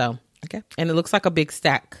 So Okay. And it looks like a big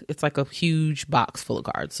stack. It's like a huge box full of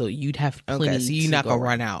cards. So you'd have plenty. Okay, so you're not going to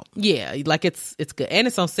run out. Yeah, like it's good. And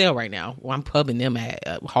it's on sale right now. Well, I'm pubbing them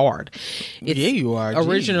hard. It's yeah, you are.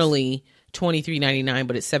 Originally $23.99,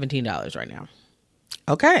 but it's $17 right now.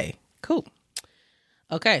 Okay, cool.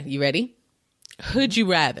 Okay, you ready? Would you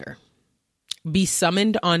rather be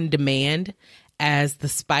summoned on demand as the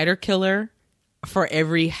spider killer for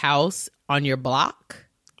every house on your block?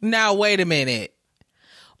 Now, wait a minute.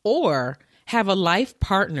 Or have a life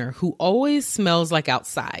partner who always smells like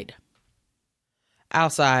outside?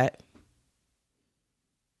 Outside.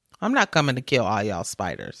 I'm not coming to kill all y'all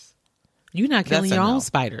spiders. You're not killing your own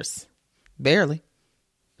spiders. Barely.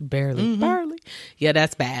 Barely. Yeah,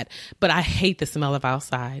 that's bad. But I hate the smell of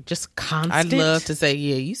outside. Just constant. I'd love to say,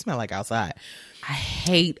 yeah, you smell like outside. I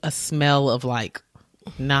hate a smell of like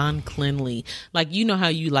non-cleanly. Like, you know how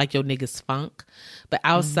you like your niggas funk, but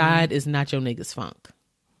outside is not your niggas funk.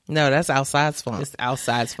 No, that's outside's funk. It's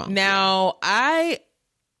outside's funk. Now, I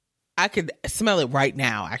could smell it right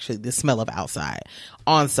now, actually, the smell of outside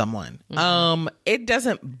on someone. It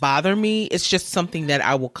doesn't bother me. It's just something that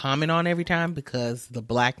I will comment on every time because the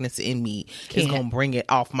blackness in me is going to bring it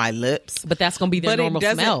off my lips. But that's going to be the normal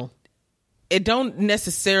smell. It don't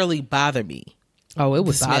necessarily bother me. Oh, it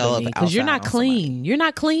would bother me because you're not clean. You're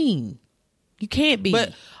not clean. You can't be.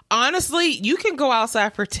 But honestly, you can go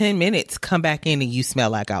outside for 10 minutes, come back in, and you smell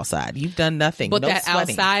like outside. You've done nothing. But no that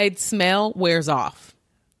sweating. outside smell wears off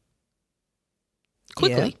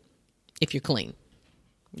quickly if you're clean.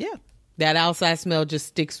 Yeah. That outside smell just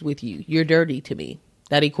sticks with you. You're dirty to me.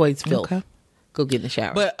 That equates filth. Okay. Go get in the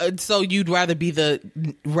shower. But so you'd rather be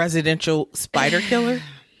the residential spider killer?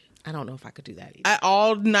 I don't know if I could do that either.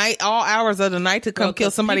 All hours of the night to come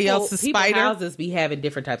kill somebody else's spider? People's houses be having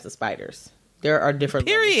different types of spiders. There are different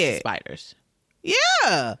levels of spiders.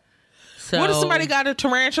 Yeah. So, what if somebody got a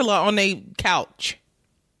tarantula on their couch?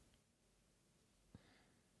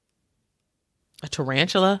 A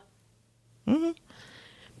tarantula? Mm-hmm.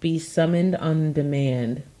 Be summoned on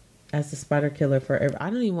demand as the spider killer forever.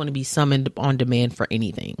 I don't even want to be summoned on demand for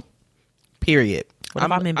anything. Period. What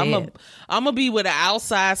if I'm in bed? I'm going to be with an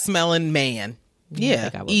outside smelling man.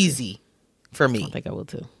 Yeah. Easy for me. I think I will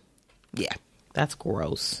too. Yeah. That's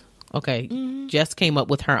gross. Okay. Jess came up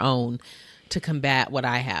with her own to combat what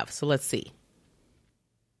I have. So let's see.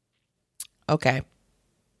 Okay.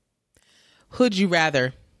 Would you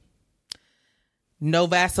rather no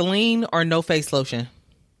Vaseline or no face lotion?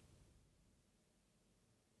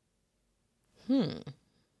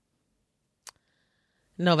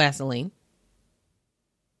 No Vaseline.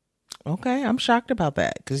 Okay, I'm shocked about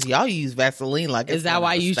that because y'all use Vaseline like it's Is that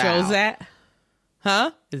why you chose that?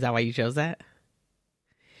 Huh? Is that why you chose that?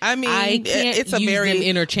 I mean, it's a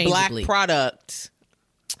very black product.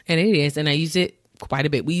 And it is, and I use it quite a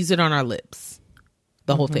bit. We use it on our lips.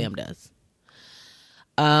 The whole fam does.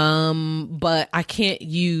 But I can't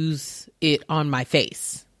use it on my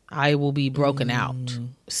face. I will be broken out.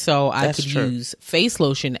 So I could use face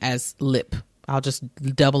lotion as lip. I'll just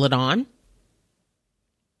double it on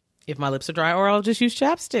if my lips are dry, or I'll just use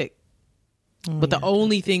chapstick. But the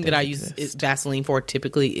only thing that I use is Vaseline for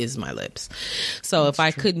typically is my lips. So if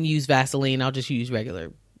I couldn't use Vaseline, I'll just use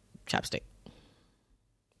regular chapstick.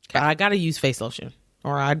 Okay. I gotta use face lotion,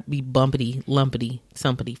 or I'd be bumpity, lumpity,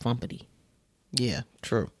 sumpity, fumpity. Yeah,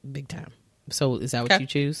 true. Big time. So is that what you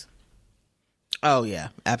choose? Oh yeah,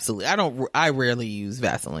 absolutely. I rarely use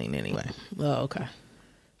Vaseline anyway. Oh, okay.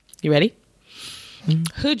 You ready?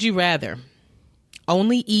 Would you rather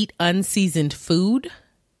only eat unseasoned food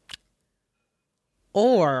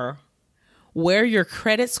or wear your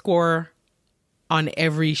credit score on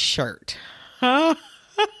every shirt? I'm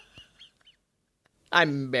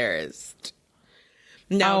embarrassed.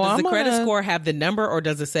 Now, does the credit score have the number, or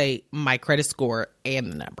does it say my credit score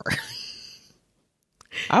and the number?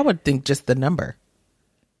 I would think just the number.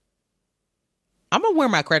 I'm gonna wear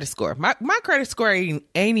my credit score. My credit score ain't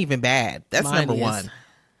even bad. That's Mine number one.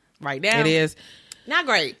 Right now, it is not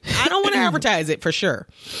great. I don't want to advertise it for sure.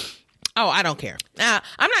 Oh, I don't care. I'm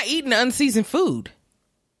not eating unseasoned food.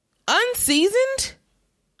 Unseasoned?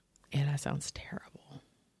 Yeah, that sounds terrible.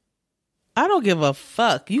 I don't give a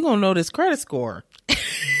fuck. You gonna know this credit score.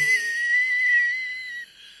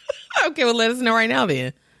 Okay, well, let us know right now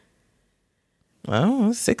then. Well,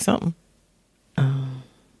 it's 6 something.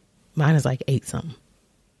 Mine is like 8 something.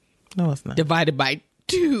 No, it's not. Divided by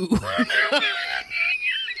 2. Not in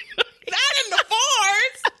the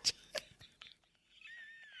fours.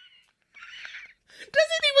 Does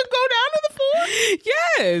it even go down to the 4?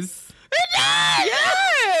 Yes. It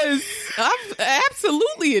does. Yes.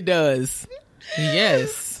 Absolutely it does.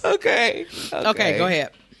 Yes. Okay, go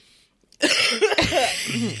ahead.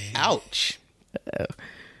 Ouch.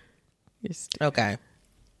 Okay.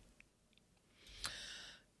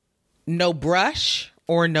 No brush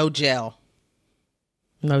or no gel?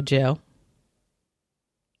 No gel.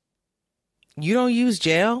 You don't use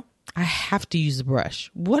gel? I have to use a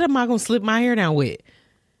brush. What am I going to slip my hair down with?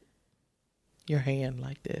 Your hand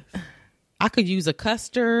like this. I could use a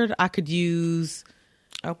custard. I could use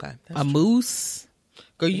a mousse.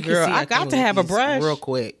 Girl, you can see I got to have a brush real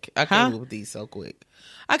quick. I came up with these so quick.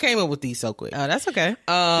 Oh, that's okay.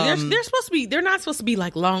 They're supposed to be. They're not supposed to be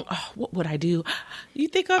like long. Oh, what would I do? You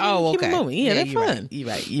think of? Oh, okay. Keep it moving. Yeah, they're you're fun.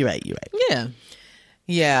 Right. You're right. Yeah.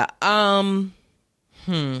 Yeah.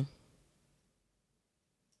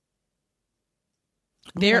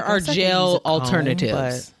 There are gel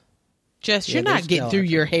alternatives. You're not getting through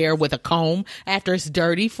your hair with a comb after it's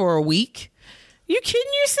dirty for a week. You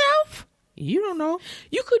kidding yourself? You don't know.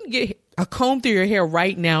 You couldn't get a comb through your hair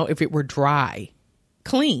right now if it were dry,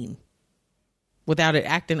 clean, without it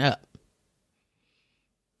acting up.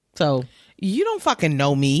 So you don't fucking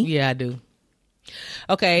know me. Yeah, I do.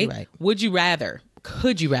 Okay. Right.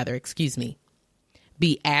 Could you rather, excuse me,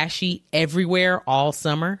 be ashy everywhere all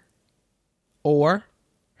summer, or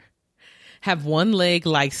have one leg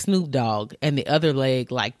like Snoop Dogg and the other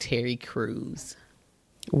leg like Terry Crews?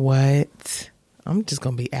 What? I'm just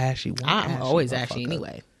gonna be ashy. I'm always ashy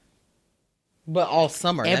anyway. But all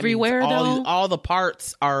summer, everywhere though, all the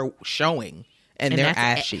parts are showing, and they're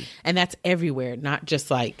ashy, and that's everywhere, not just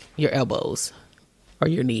like your elbows or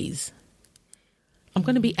your knees. I'm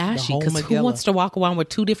gonna be ashy because who wants to walk around with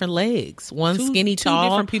two different legs? One skinny, tall,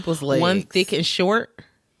 different people's legs. One thick and short.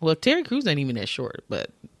 Well, Terry Crews ain't even that short, but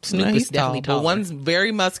Snoop is definitely tall. But one's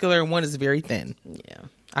very muscular and one is very thin. Yeah,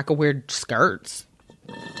 I could wear skirts.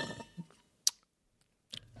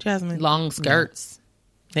 Jasmine, long skirts.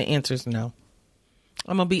 No. The answer's no.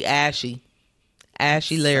 I'm gonna be ashy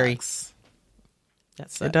Larry. That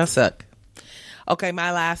sucks. It does suck. Okay,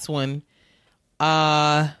 my last one.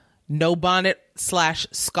 No bonnet /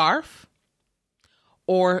 scarf,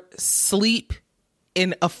 or sleep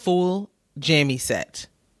in a full jammy set.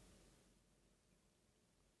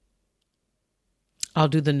 I'll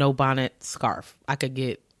do the no bonnet scarf. I could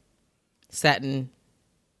get satin.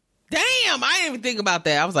 Damn, I didn't even think about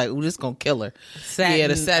that. I was like, ooh, this is going to kill her. Satin,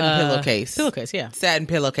 the satin pillowcase. Pillowcase, yeah. Satin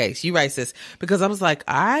pillowcase. You right, sis. Because I was like,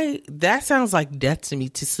 that sounds like death to me,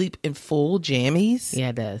 to sleep in full jammies. Yeah,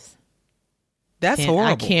 it does. That's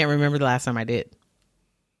horrible. I can't remember the last time I did.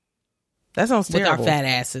 That sounds terrible. With our fat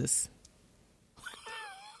asses.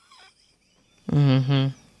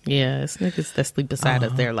 Mm-hmm. Yeah, it's niggas that sleep beside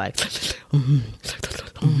us. They're like, look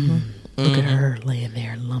at her laying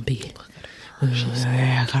there lumpy. I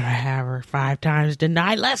gotta have her 5 times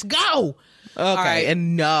tonight. Let's go. Okay, all right,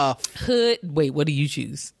 enough. Hood. Wait, what do you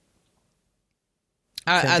choose?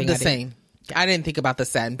 The same. I didn't think about the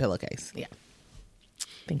satin pillowcase. Yeah.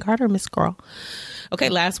 Think harder, Miss Girl. Okay,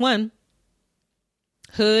 last one.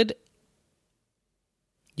 Hood.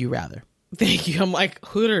 You rather. Thank you. I'm like,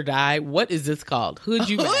 hood or die. What is this called? Hood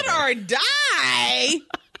you Hood rather. or die?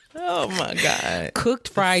 Oh my God. Cooked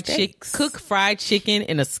fried chicken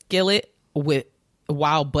in a skillet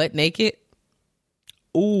while butt naked.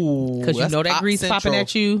 Ooh. Because you know that grease popping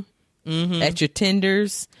at you, at your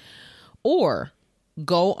tenders. Or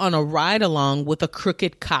go on a ride along with a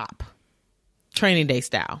crooked cop. Training Day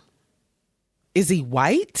style. Is he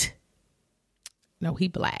white? No, he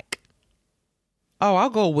black. Oh, I'll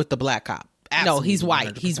go with the black cop. Absolutely, no, he's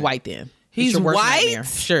white. 100%. He's white then. He's white? Nightmare.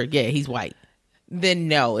 Sure, yeah, he's white. Then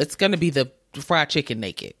no, it's going to be the fried chicken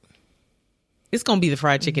naked. It's going to be the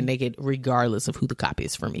fried chicken naked regardless of who the cop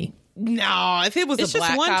is for me. No, if it was a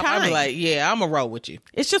black cop, I'd be like, yeah, I'm going to roll with you.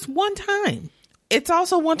 It's just one time. It's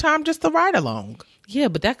also one time just the ride along. Yeah,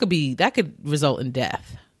 but that could result in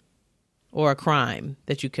death or a crime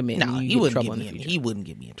that you commit. No, he wouldn't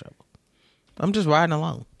get me in trouble. I'm just riding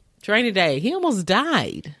along. Training Day, he almost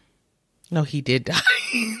died. No, he did die.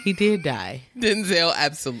 He did die. Denzel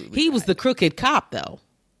absolutely He was the crooked cop, though.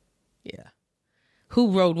 Yeah.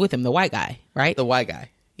 Who rode with him? The white guy, right? The white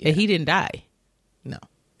guy. Yeah. And he didn't die. No.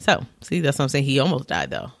 So, see, that's what I'm saying. He almost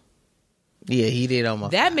died, though. Yeah, he did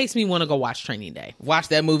almost That die. makes me want to go watch Training Day. Watch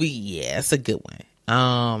that movie? Yeah, it's a good one.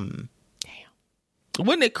 Damn.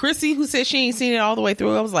 Wasn't it Chrissy who said she ain't seen it all the way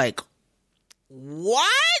through? I was like, what?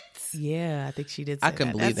 Yeah, I think she did say I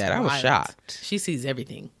couldn't believe that. I was shocked. She sees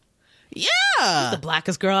everything. Yeah. She's the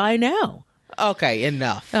blackest girl I know. Okay,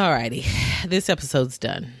 enough. Alrighty. This episode's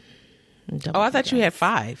done. I thought you had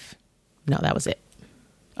 5. No, that was it.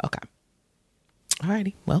 Okay.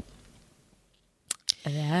 Alrighty. Well,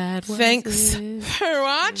 Thanks for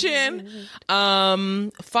watching.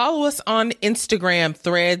 Follow us on Instagram,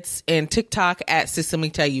 Threads, and TikTok at Sis Let Me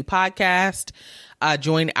Tell You Podcast.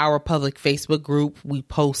 Join our public Facebook group. We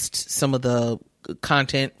post some of the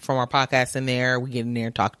content from our podcast in there. We get in there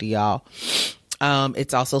and talk to y'all.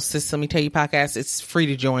 It's also Sis Let Me Tell You Podcast. It's free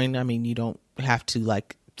to join. I mean, you don't have to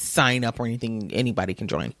like sign up or anything. Anybody can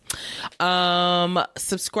join.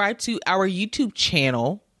 Subscribe to our YouTube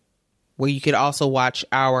channel, where you could also watch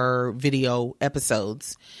our video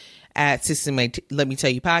episodes at System Let Me Tell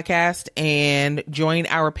You Podcast, and join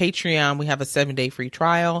our Patreon. We have a 7-day free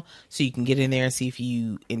trial, so you can get in there and see if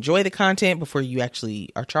you enjoy the content before you actually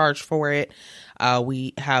are charged for it.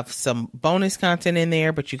 We have some bonus content in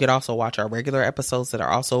there, but you could also watch our regular episodes that are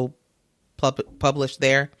also published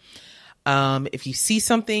there. If you see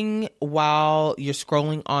something while you're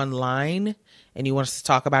scrolling online and you want us to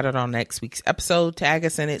talk about it on next week's episode, tag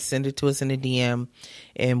us in it, send it to us in a DM,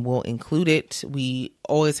 and we'll include it. We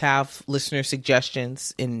always have listener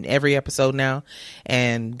suggestions in every episode now,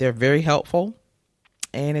 and they're very helpful.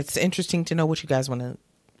 And it's interesting to know what you guys want to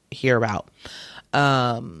hear about.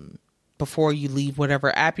 Before you leave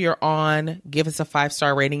whatever app you're on, give us a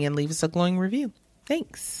 5-star rating and leave us a glowing review.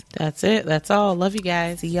 Thanks. That's it. That's all. Love you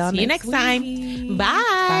guys. See you next time.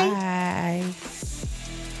 Bye. Bye.